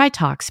them? Try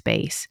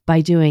Talkspace.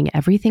 By doing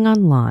everything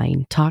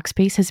online,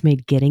 Talkspace has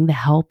made getting the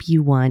help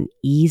you want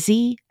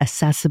easy,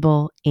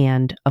 accessible,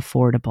 and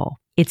affordable.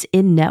 It's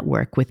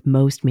in-network with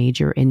most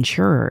major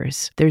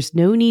insurers. There's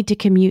no need to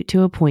commute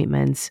to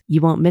appointments.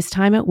 You won't miss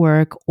time at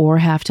work or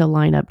have to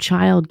line up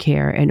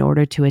childcare in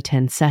order to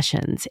attend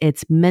sessions.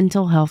 It's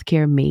mental health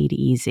care made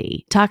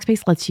easy.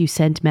 Talkspace lets you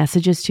send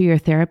messages to your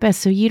therapist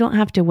so you don't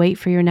have to wait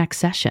for your next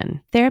session.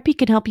 Therapy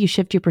can help you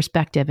shift your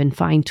perspective and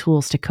find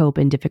tools to cope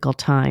in difficult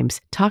times.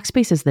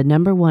 Talkspace is the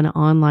 #1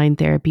 online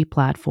therapy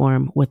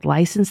platform with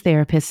licensed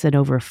therapists in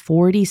over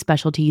 40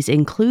 specialties,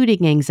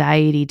 including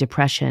anxiety,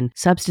 depression,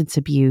 substance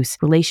abuse,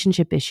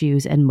 relationship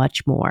issues, and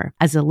much more.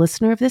 As a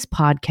listener of this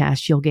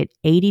podcast, you'll get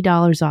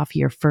 $80 off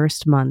your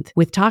first month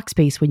with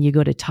Talkspace when you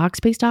go to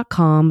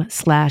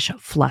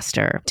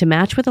Talkspace.com/fluster. To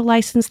match with a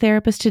licensed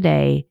therapist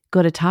today,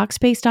 go to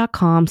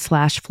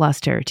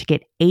Talkspace.com/fluster to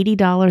get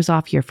 $80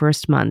 off your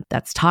first month.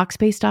 That's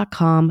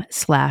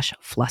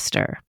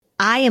Talkspace.com/fluster.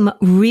 I am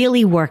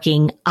really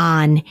working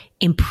on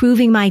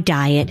improving my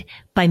diet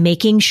by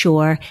making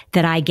sure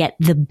that I get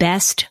the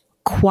best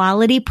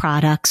quality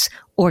products,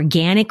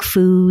 organic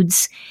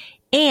foods,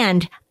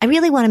 and I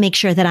really want to make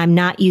sure that I'm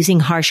not using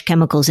harsh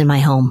chemicals in my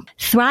home.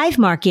 Thrive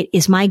Market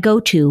is my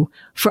go-to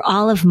for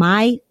all of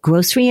my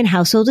grocery and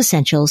household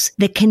essentials.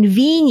 The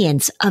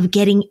convenience of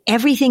getting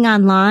everything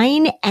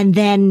online and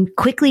then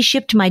quickly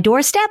shipped to my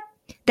doorstep,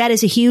 that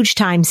is a huge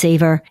time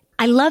saver.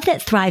 I love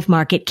that Thrive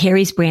Market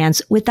carries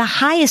brands with the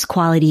highest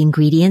quality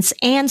ingredients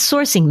and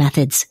sourcing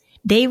methods.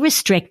 They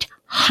restrict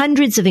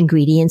hundreds of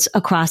ingredients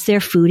across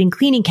their food and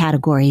cleaning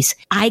categories.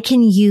 I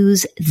can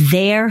use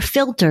their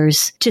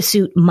filters to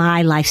suit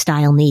my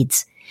lifestyle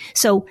needs.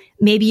 So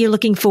maybe you're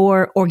looking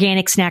for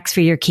organic snacks for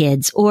your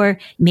kids, or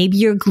maybe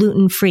you're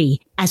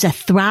gluten-free. As a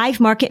Thrive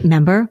Market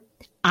member,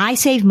 I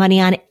save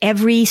money on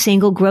every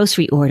single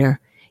grocery order.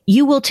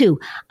 You will too.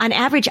 On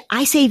average,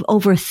 I save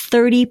over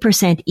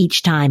 30%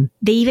 each time.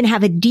 They even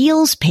have a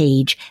deals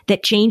page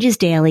that changes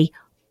daily,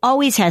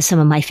 always has some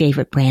of my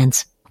favorite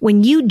brands.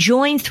 When you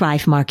join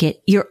Thrive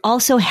Market, you're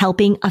also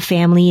helping a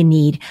family in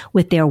need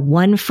with their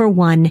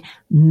 1-for-1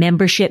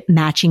 membership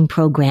matching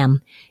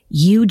program.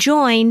 You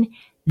join,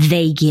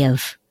 they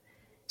give.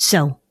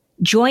 So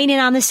join in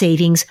on the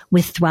savings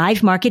with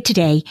Thrive Market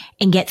today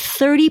and get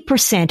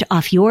 30%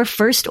 off your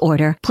first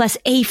order plus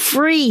a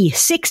free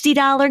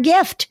 $60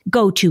 gift.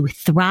 Go to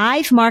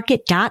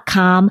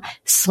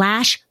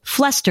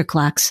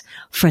thrivemarket.com/flusterclucks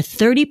for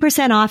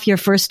 30% off your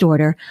first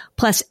order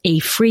plus a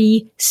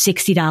free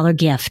 $60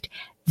 gift.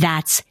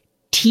 That's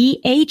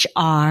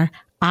THRIVE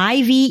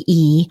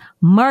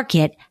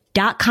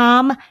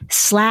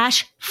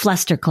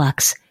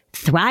market.com/flusterclucks.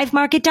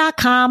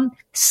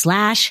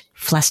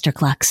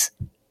 thrivemarket.com/flusterclucks.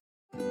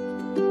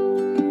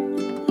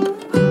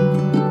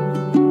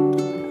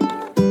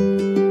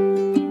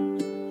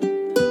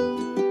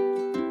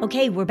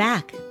 Okay, we're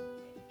back.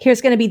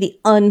 Here's going to be the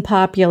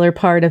unpopular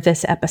part of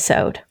this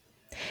episode.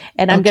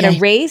 And I'm going to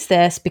raise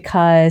this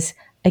because,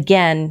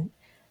 again,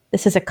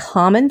 this is a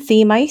common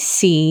theme I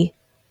see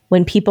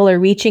when people are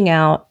reaching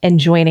out and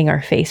joining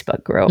our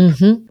Facebook group.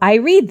 Mm-hmm. I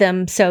read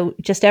them, so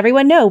just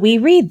everyone know, we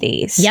read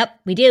these. Yep,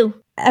 we do.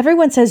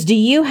 Everyone says, do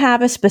you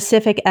have a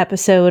specific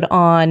episode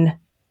on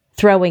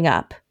throwing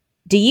up?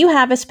 Do you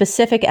have a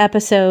specific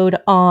episode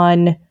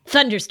on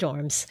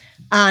thunderstorms,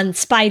 on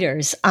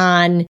spiders,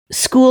 on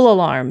school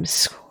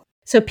alarms?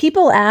 So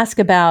people ask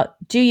about,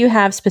 do you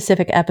have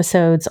specific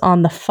episodes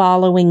on the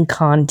following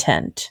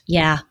content?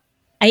 Yeah.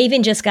 I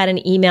even just got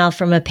an email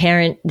from a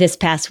parent this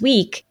past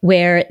week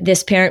where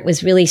this parent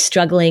was really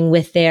struggling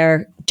with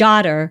their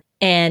daughter,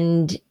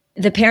 and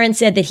the parent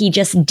said that he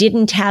just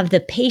didn't have the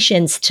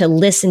patience to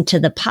listen to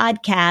the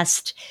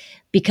podcast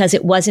because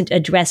it wasn't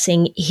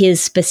addressing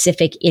his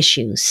specific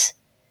issues.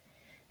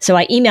 So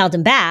I emailed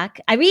him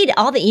back. I read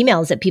all the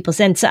emails that people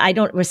send, so I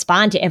don't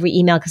respond to every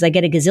email because I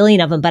get a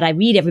gazillion of them, but I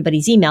read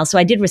everybody's email. So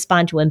I did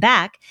respond to him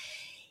back.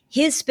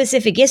 His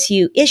specific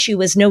issue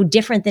was no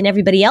different than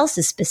everybody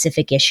else's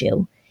specific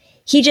issue.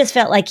 He just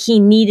felt like he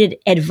needed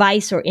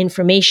advice or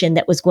information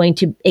that was going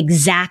to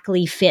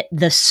exactly fit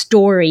the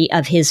story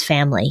of his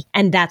family.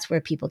 And that's where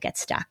people get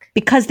stuck.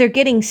 Because they're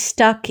getting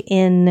stuck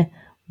in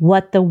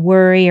what the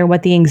worry or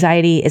what the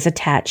anxiety is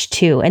attached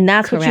to. And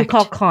that's Correct. What you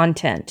call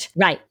content.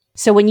 Right.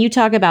 So when you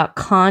talk about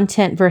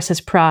content versus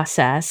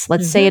process,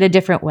 let's say it a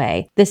different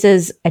way. This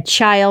is a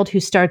child who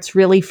starts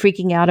really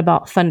freaking out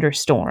about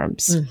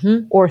thunderstorms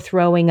or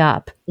throwing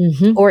up,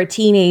 or a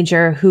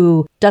teenager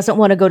who doesn't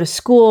want to go to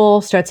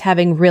school, starts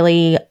having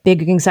really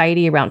big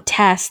anxiety around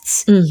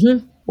tests,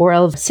 or a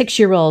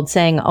 6-year-old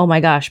saying, oh my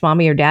gosh,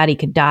 mommy or daddy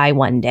could die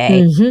one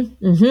day.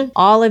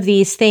 All of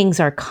these things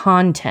are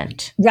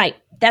content. Right.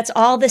 That's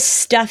all the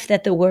stuff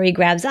that the worry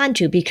grabs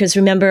onto, because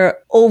remember,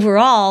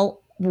 overall,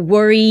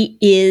 worry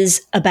is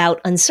about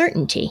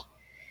uncertainty,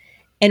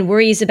 and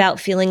worry is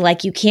about feeling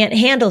like you can't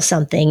handle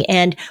something.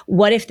 And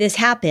what if this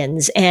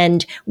happens?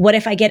 And what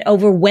if I get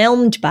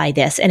overwhelmed by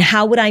this? And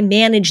how would I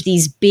manage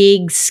these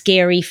big,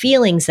 scary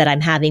feelings that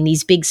I'm having,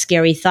 these big,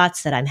 scary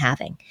thoughts that I'm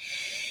having?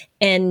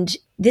 And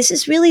this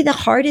is really the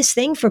hardest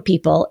thing for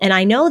people. And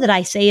I know that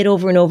I say it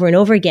over and over and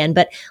over again,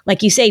 but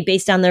like you say,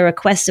 based on the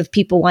requests of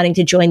people wanting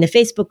to join the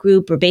Facebook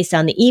group or based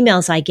on the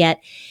emails I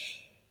get,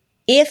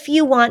 if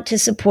you want to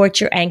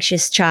support your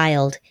anxious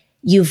child,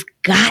 you've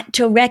got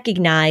to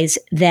recognize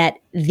that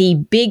the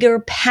bigger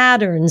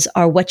patterns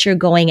are what you're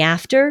going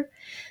after.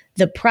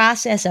 The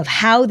process of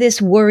how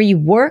this worry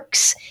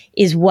works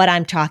is what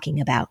I'm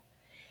talking about.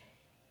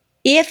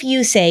 If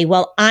you say,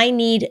 well, I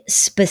need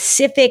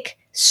specific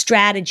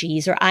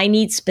strategies or I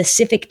need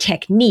specific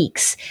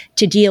techniques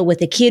to deal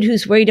with a kid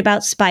who's worried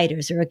about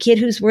spiders or a kid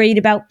who's worried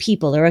about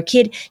people or a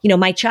kid,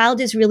 my child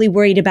is really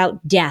worried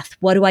about death.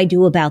 What do I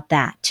do about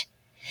that?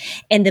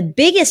 And the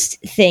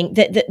biggest thing,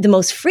 the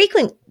most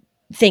frequent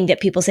thing that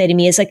people say to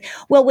me is like,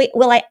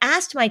 well, I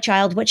asked my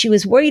child what she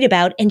was worried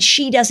about and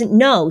she doesn't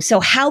know.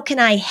 So how can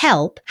I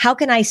help? How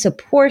can I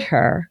support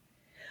her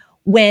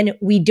when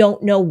we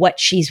don't know what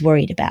she's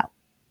worried about?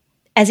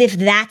 As if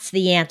that's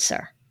the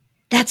answer.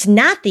 That's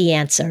not the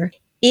answer.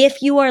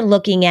 If you are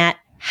looking at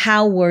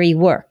how worry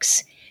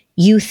works,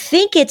 you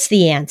think it's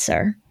the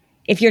answer.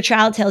 If your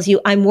child tells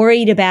you, I'm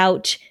worried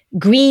about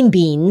green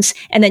beans,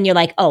 and then you're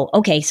like, oh,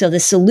 okay, so the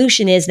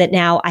solution is that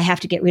now I have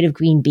to get rid of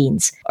green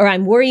beans. Or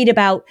I'm worried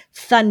about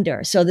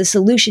thunder. So the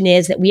solution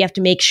is that we have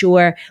to make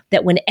sure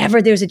that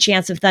whenever there's a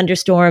chance of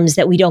thunderstorms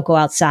that we don't go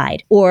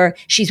outside. Or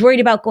she's worried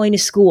about going to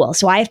school.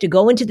 So I have to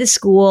go into the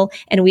school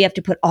and we have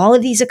to put all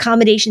of these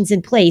accommodations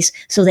in place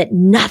so that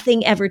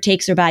nothing ever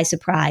takes her by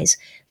surprise.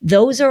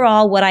 Those are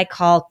all what I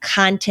call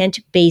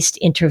content-based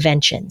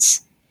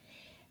interventions.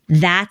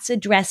 That's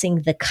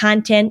addressing the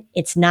content.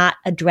 It's not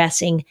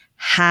addressing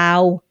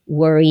how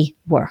worry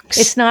works.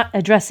 It's not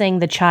addressing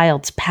the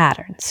child's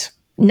patterns.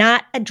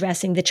 Not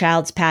addressing the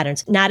child's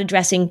patterns, not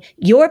addressing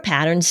your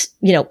patterns.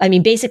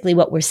 Basically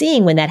what we're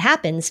seeing when that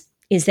happens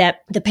is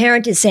that the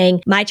parent is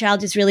saying, my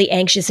child is really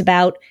anxious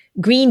about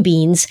green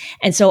beans.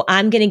 And so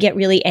I'm going to get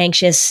really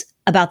anxious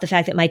about the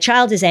fact that my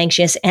child is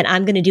anxious, and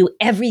I'm going to do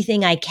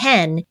everything I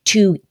can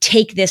to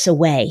take this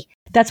away.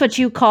 That's what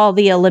you call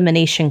the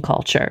elimination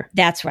culture.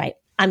 That's right.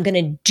 I'm going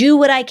to do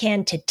what I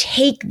can to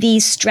take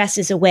these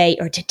stresses away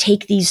or to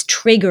take these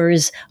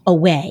triggers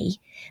away,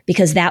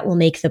 because that will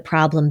make the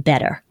problem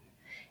better.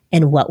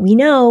 And what we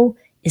know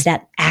is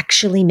that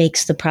actually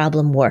makes the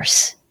problem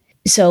worse.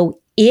 So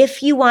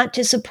if you want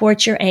to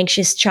support your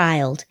anxious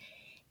child,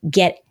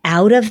 get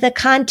out of the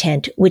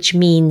content, which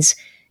means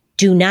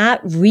do not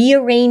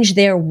rearrange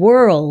their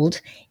world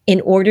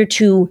in order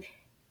to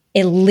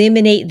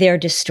eliminate their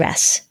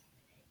distress.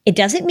 It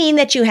doesn't mean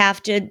that you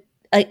have to,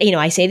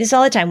 I say this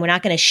all the time, we're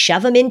not going to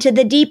shove them into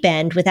the deep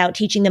end without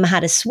teaching them how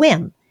to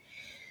swim.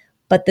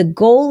 But the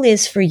goal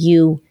is for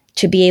you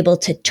to be able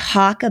to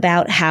talk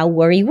about how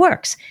worry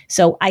works.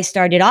 So I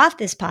started off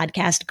this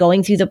podcast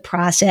going through the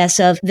process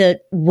of the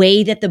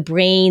way that the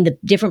brain, the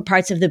different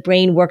parts of the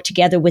brain work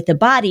together with the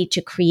body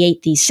to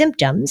create these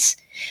symptoms.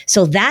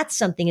 So that's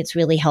something that's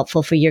really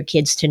helpful for your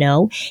kids to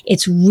know.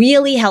 It's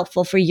really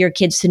helpful for your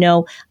kids to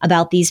know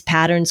about these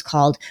patterns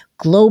called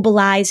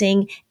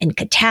globalizing and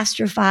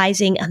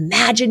catastrophizing,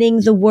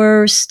 imagining the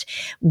worst,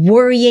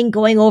 worrying,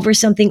 going over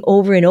something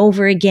over and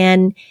over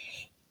again.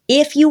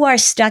 If you are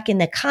stuck in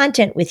the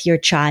content with your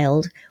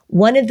child,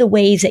 one of the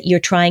ways that you're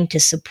trying to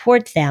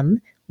support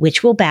them,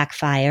 which will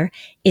backfire,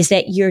 is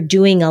that you're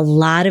doing a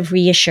lot of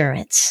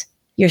reassurance.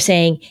 You're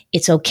saying,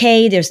 it's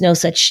okay. There's no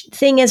such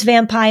thing as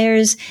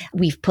vampires.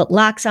 We've put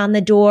locks on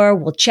the door.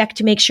 We'll check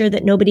to make sure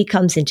that nobody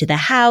comes into the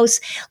house.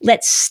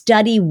 Let's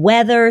study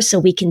weather so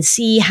we can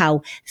see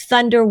how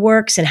thunder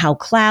works and how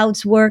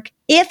clouds work.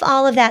 If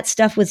all of that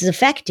stuff was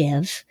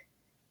effective,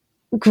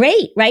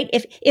 great, right?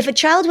 If a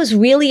child was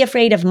really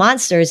afraid of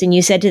monsters and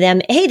you said to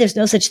them, hey, there's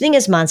no such thing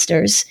as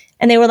monsters,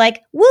 and they were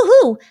like,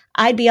 woohoo,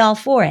 I'd be all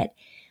for it.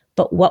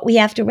 But what we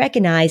have to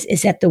recognize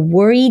is that the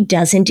worry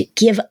doesn't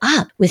give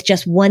up with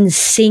just one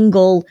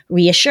single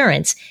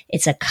reassurance.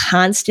 It's a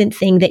constant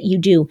thing that you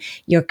do.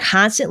 You're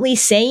constantly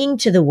saying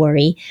to the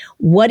worry,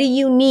 what do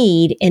you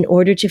need in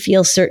order to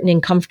feel certain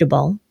and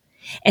comfortable?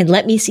 And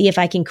let me see if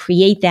I can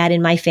create that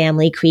in my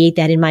family, create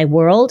that in my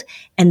world.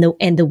 And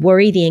the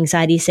worry, the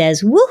anxiety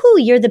says, woohoo,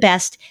 you're the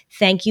best.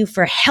 Thank you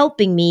for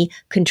helping me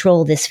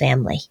control this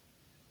family.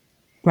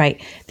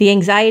 Right. The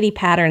anxiety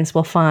patterns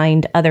will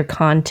find other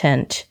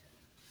content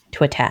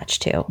to attach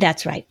to.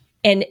 That's right.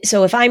 And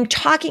so if I'm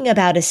talking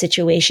about a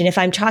situation, if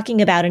I'm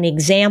talking about an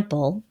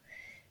example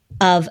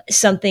of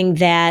something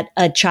that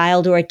a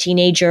child or a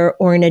teenager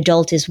or an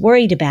adult is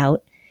worried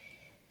about,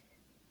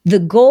 the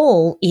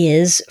goal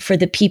is for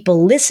the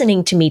people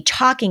listening to me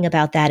talking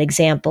about that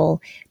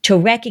example to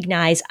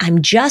recognize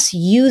I'm just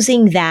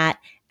using that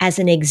as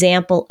an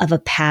example of a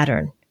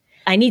pattern.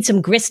 I need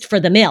some grist for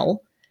the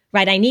mill,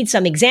 right? I need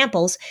some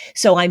examples.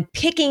 So I'm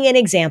picking an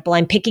example.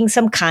 I'm picking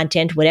some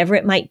content, whatever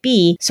it might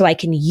be, so I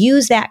can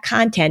use that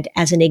content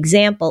as an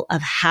example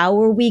of how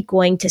are we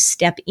going to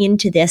step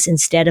into this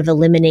instead of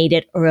eliminate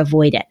it or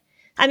avoid it.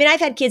 I mean,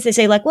 I've had kids that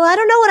say like, well, I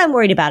don't know what I'm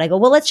worried about. I go,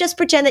 well, let's just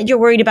pretend that you're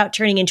worried about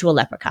turning into a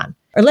leprechaun.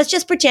 Or let's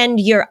just pretend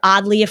you're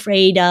oddly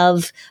afraid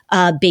of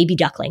baby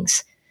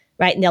ducklings,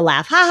 right? And they'll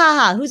laugh, ha, ha,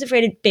 ha, who's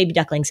afraid of baby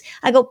ducklings?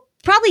 I go,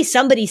 probably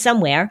somebody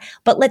somewhere,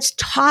 but let's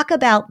talk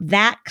about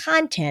that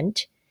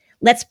content.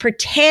 Let's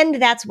pretend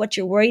that's what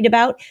you're worried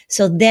about.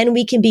 So then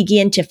we can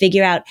begin to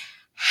figure out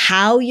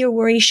how your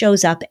worry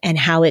shows up and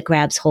how it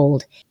grabs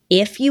hold.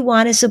 If you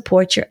want to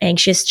support your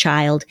anxious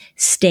child,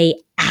 stay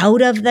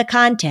out of the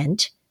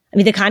content. I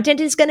mean, the content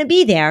is going to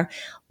be there,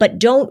 but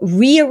don't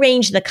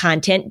rearrange the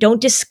content. Don't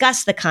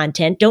discuss the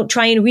content. Don't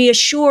try and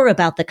reassure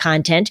about the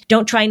content.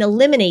 Don't try and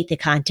eliminate the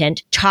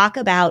content. Talk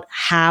about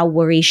how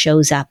worry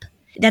shows up.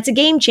 That's a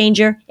game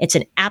changer. It's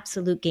an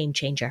absolute game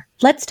changer.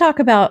 Let's talk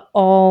about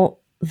all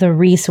the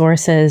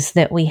resources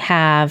that we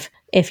have.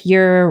 If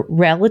you're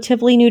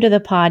relatively new to the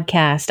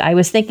podcast, I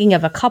was thinking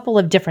of a couple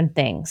of different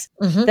things.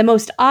 Mm-hmm. The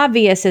most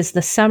obvious is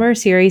the summer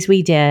series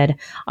we did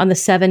on the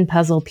 7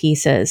 puzzle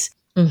pieces.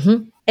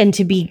 Mm-hmm. And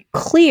to be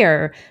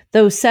clear,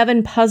 those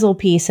 7 puzzle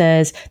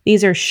pieces,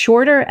 these are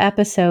shorter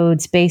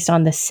episodes based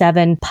on the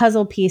 7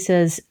 puzzle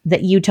pieces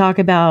that you talk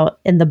about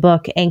in the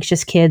book,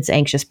 Anxious Kids,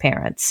 Anxious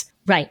Parents.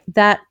 Right.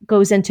 That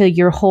goes into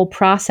your whole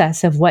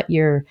process of what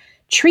your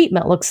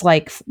treatment looks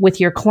like with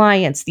your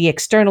clients, the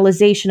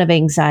externalization of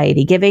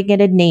anxiety, giving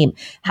it a name.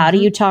 How do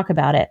you talk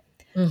about it?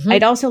 Mm-hmm.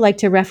 I'd also like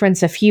to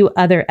reference a few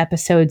other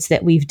episodes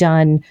that we've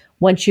done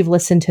once you've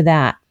listened to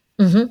that.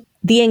 Mm-hmm.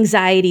 The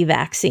anxiety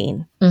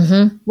vaccine.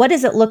 Mm-hmm. What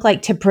does it look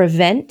like to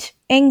prevent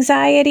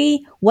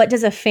anxiety? What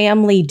does a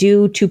family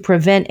do to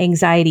prevent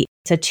anxiety?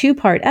 It's a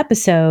 2-part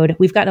episode.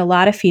 We've gotten a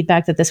lot of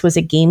feedback that this was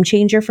a game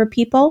changer for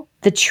people.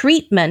 The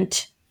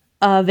treatment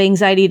of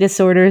anxiety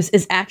disorders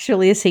is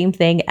actually the same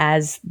thing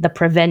as the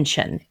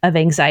prevention of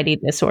anxiety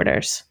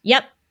disorders.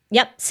 Yep.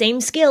 Same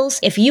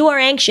skills. If you are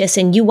anxious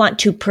and you want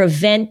to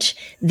prevent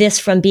this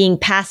from being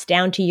passed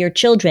down to your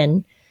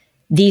children,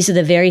 these are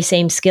the very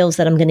same skills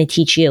that I'm going to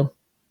teach you.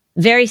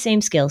 Very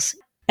same skills.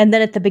 And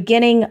then at the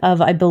beginning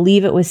of, I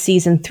believe it was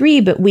season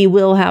 3, but we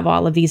will have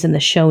all of these in the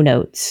show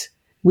notes.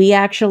 We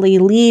actually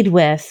lead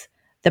with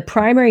the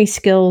primary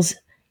skills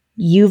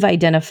you've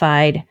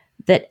identified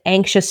that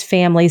anxious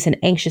families and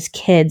anxious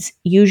kids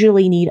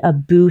usually need a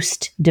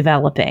boost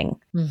developing.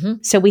 Mm-hmm.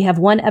 So we have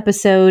one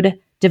episode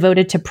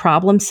devoted to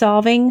problem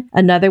solving,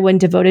 another one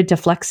devoted to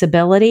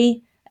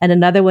flexibility, and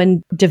another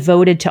one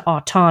devoted to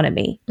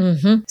autonomy.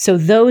 Mm-hmm. So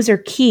those are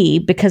key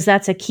because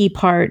that's a key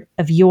part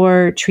of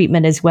your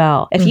treatment as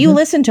well. If you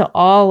listen to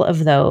all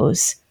of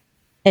those,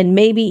 and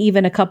maybe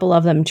even a couple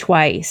of them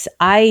twice,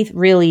 I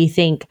really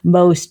think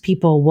most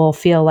people will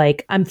feel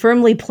like I'm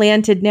firmly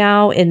planted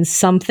now in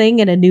something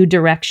in a new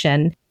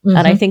direction. Mm-hmm.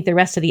 And I think the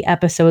rest of the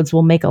episodes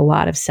will make a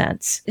lot of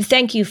sense.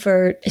 Thank you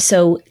for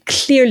so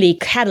clearly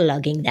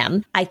cataloging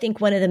them. I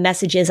think one of the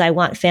messages I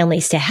want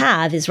families to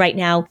have is right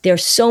now,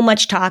 there's so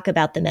much talk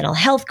about the mental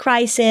health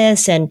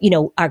crisis and,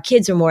 our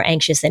kids are more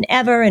anxious than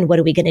ever. And what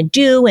are we going to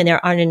do? And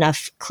there aren't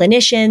enough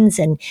clinicians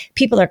and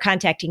people are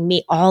contacting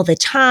me all the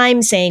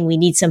time saying we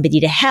need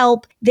somebody to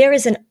help. There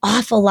is an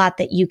awful lot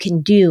that you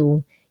can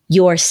do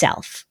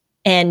yourself.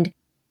 And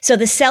so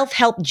the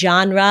self-help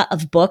genre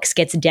of books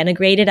gets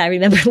denigrated. I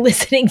remember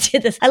listening to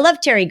this. I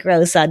love Terry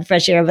Gross on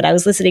Fresh Air, but I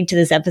was listening to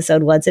this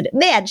episode once and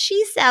man,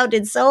 she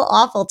sounded so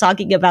awful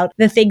talking about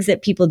the things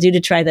that people do to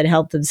try to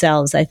help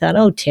themselves. I thought,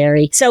 oh,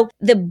 Terry. So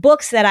the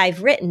books that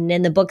I've written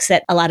and the books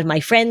that a lot of my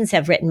friends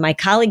have written, my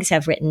colleagues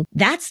have written,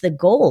 that's the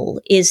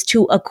goal, is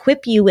to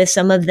equip you with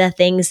some of the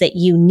things that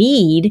you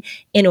need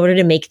in order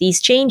to make these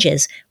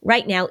changes.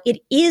 Right now,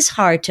 it is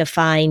hard to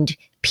find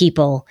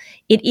people.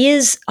 It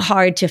is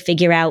hard to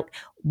figure out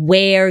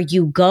where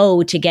you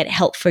go to get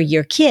help for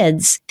your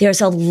kids. There's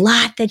a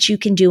lot that you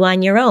can do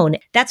on your own.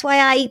 That's why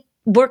I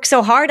work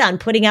so hard on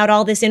putting out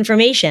all this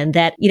information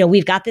that,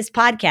 we've got this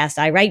podcast.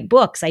 I write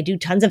books. I do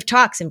tons of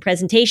talks and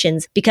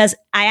presentations because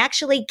I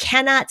actually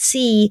cannot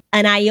see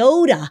an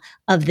iota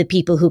of the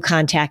people who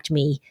contact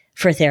me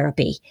for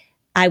therapy.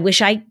 I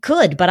wish I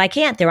could, but I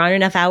can't. There aren't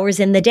enough hours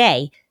in the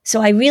day.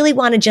 So I really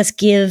want to just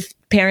give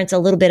parents a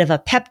little bit of a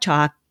pep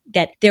talk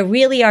that there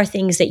really are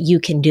things that you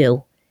can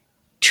do.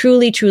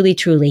 Truly, truly,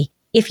 truly.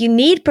 If you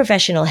need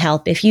professional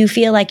help, if you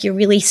feel like you're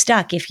really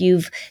stuck, if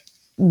you've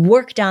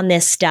worked on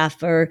this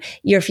stuff or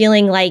you're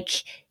feeling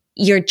like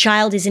your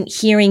child isn't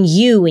hearing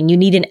you and you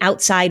need an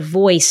outside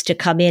voice to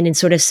come in and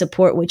sort of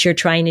support what you're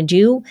trying to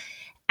do,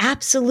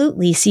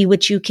 absolutely see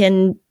what you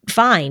can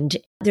find.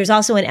 There's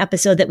also an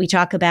episode that we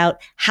talk about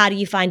how do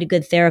you find a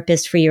good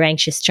therapist for your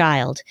anxious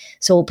child.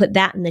 So we'll put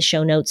that in the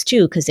show notes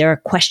too, because there are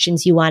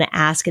questions you want to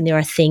ask and there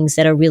are things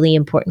that are really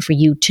important for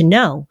you to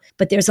know.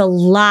 But there's a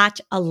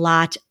lot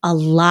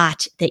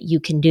that you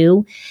can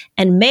do.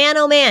 And man,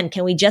 oh man,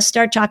 can we just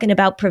start talking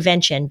about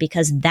prevention,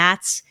 because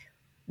that's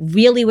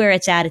really where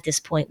it's at this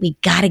point. We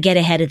got to get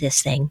ahead of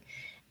this thing.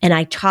 And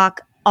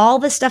all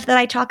the stuff that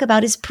I talk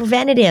about is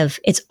preventative.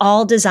 It's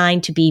all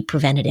designed to be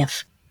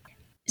preventative.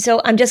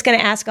 So I'm just going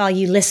to ask all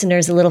you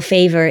listeners a little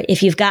favor.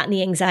 If you've gotten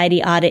the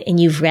anxiety audit and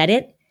you've read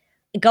it,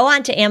 go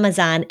on to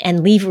Amazon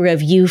and leave a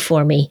review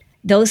for me.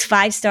 Those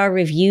 5-star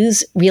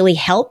reviews really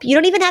help. You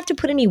don't even have to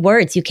put any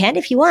words. You can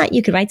if you want.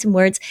 You could write some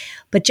words.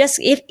 But just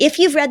if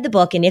you've read the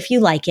book and if you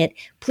like it,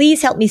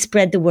 please help me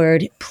spread the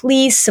word.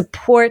 Please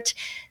support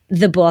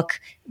the book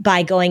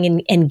by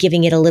going and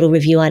giving it a little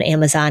review on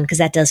Amazon, because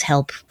that does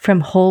help. From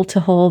whole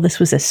to whole, this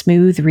was a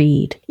smooth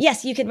read.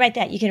 Yes, you can write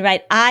that. You can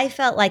write, I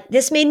felt like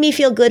this made me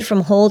feel good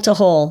from whole to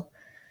whole.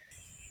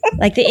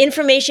 Like the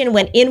information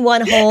went in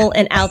one hole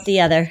and out the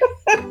other.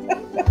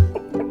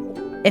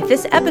 If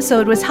this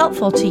episode was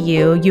helpful to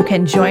you, you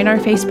can join our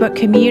Facebook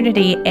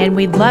community, and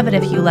we'd love it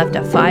if you left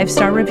a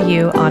 5-star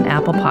review on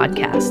Apple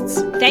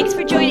Podcasts. Thanks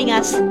for joining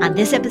us on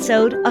this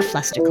episode of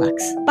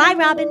Flusterclux. Bye,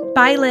 Robin.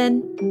 Bye,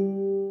 Lynn.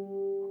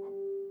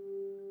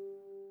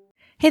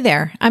 Hey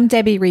there, I'm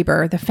Debbie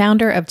Reber, the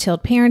founder of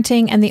Tilt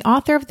Parenting and the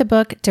author of the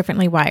book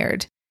Differently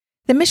Wired.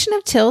 The mission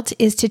of Tilt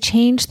is to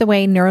change the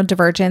way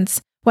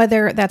neurodivergence,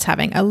 whether that's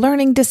having a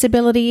learning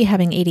disability,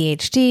 having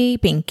ADHD,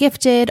 being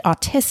gifted,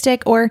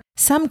 autistic, or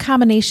some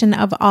combination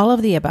of all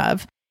of the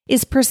above,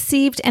 is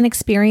perceived and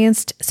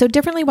experienced so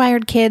differently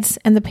wired kids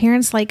and the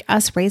parents like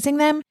us raising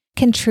them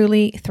can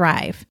truly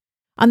thrive.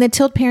 On the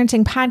Tilt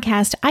Parenting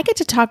podcast, I get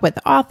to talk with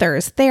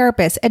authors,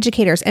 therapists,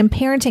 educators, and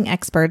parenting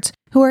experts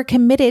who are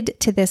committed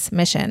to this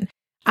mission.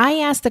 I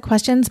ask the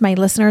questions my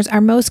listeners are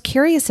most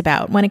curious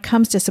about when it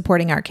comes to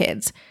supporting our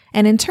kids.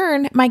 And in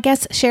turn, my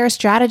guests share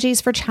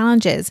strategies for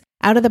challenges,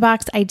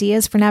 out-of-the-box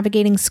ideas for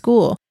navigating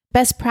school,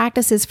 best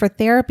practices for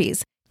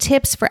therapies,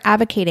 tips for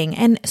advocating,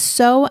 and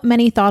so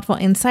many thoughtful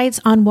insights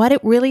on what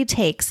it really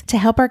takes to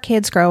help our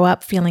kids grow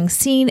up feeling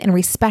seen and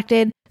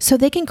respected so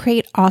they can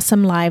create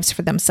awesome lives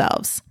for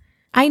themselves.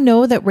 I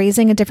know that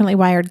raising a differently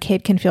wired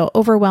kid can feel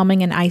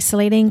overwhelming and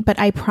isolating, but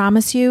I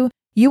promise you,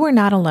 you are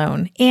not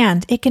alone,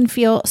 and it can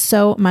feel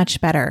so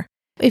much better.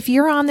 If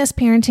you're on this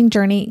parenting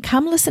journey,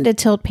 come listen to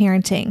Tilt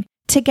Parenting.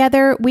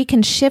 Together, we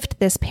can shift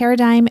this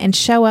paradigm and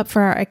show up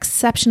for our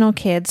exceptional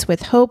kids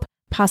with hope,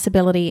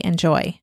 possibility, and joy.